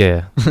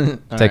 Yeah.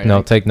 Take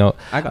note.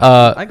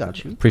 I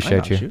got you.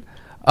 Appreciate you.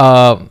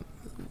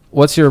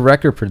 What's your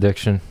record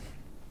prediction?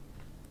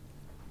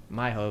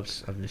 My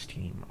hopes of this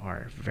team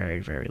are very,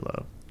 very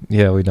low.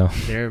 Yeah, we know.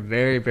 They're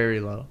very, very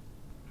low.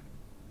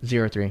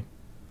 0-3.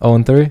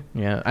 0-3?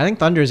 Yeah. I think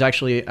Thunder's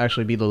actually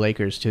beat the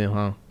Lakers too,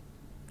 huh?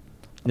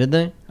 Did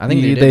they? I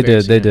think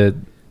they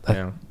did.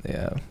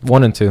 Yeah.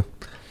 1-2.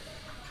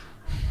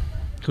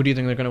 Who do you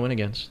think they're going to win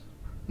against?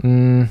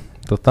 The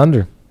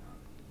Thunder.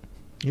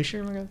 You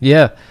sure, my guy?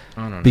 Yeah.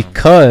 I don't know.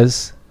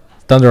 Because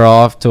Thunder are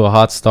off to a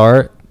hot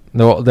start.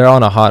 They're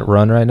on a hot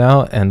run right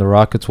now, and the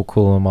Rockets will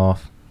cool them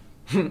off.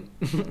 I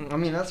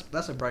mean,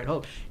 that's a bright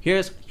hope.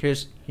 Here's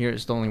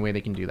the only way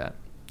they can do that.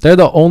 They're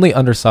the only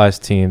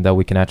undersized team that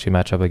we can actually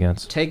match up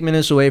against. Take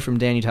minutes away from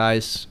Danny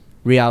Tice,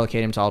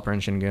 reallocate him to Alperen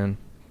Sengun.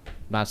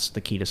 That's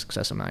the key to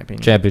success, in my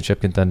opinion.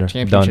 Championship contender.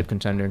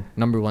 Contender.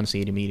 Number 1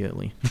 seed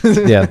immediately.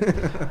 Yeah.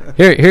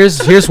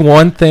 Here's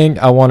one thing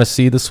I want to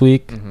see this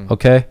week.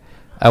 Okay,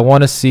 I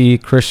want to see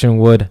Christian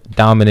Wood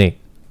dominate.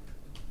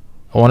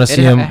 I want to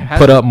see him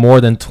put up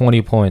more than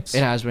 20 points.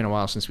 It has been a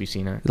while since we've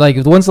seen it. Like,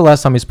 when's the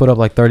last time he's put up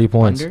like 30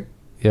 points? Thunder?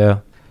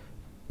 Yeah.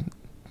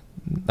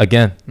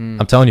 again.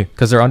 I'm telling you,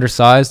 because they're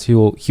undersized. He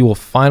will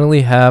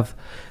finally have.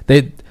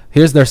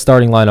 Here's their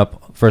starting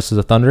lineup versus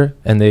the Thunder,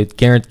 and they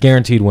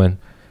guaranteed win.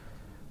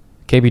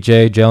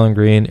 KBJ, Jalen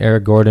Green,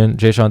 Eric Gordon,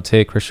 Jayshawn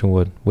Tate, Christian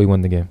Wood. We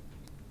win the game.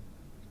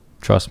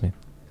 Trust me.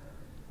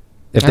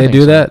 If they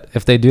do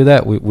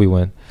that, we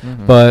win.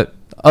 Mm-hmm. But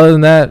other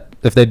than that,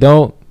 if they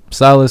don't,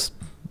 Silas,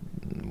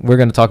 we're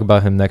going to talk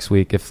about him next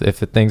week if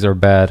things are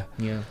bad.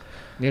 Yeah.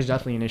 There's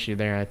definitely an issue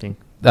there, I think.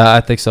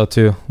 I think so,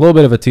 too. A little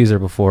bit of a teaser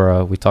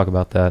before we talk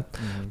about that.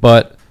 Mm-hmm.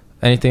 But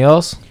anything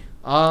else?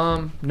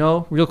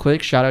 No, real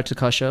quick, shout out to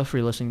Kasha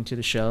for listening to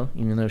the show,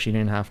 even though she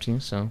didn't have to.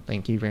 So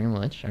thank you very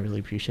much. I really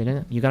appreciate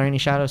it. You got any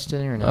shout outs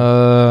today or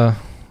no?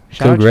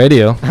 Coug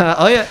Radio.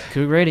 Oh, yeah.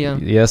 Coug Radio.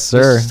 Yes,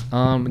 sir.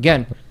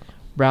 Again,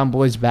 Brown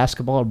Boys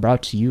Basketball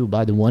brought to you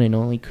by the one and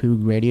only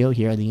Coug Radio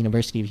here at the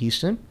University of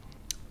Houston.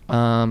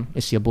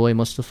 It's your boy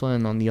Mustafa,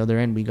 and on the other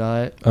end we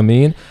got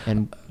Amin.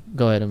 And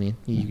go ahead, Amin.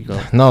 You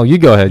go. No, you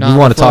go ahead. You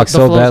want to talk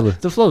so badly.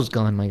 The flow's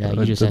gone, my guy.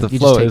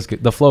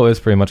 The flow is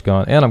pretty much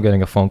gone, and I'm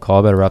getting a phone call.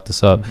 I better wrap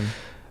this up. Mm-hmm.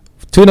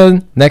 Tune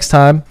in next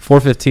time,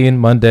 4:15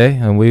 Monday,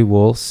 and we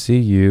will see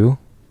you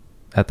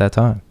at that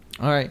time.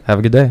 All right. Have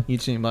a good day. You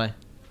too. Bye.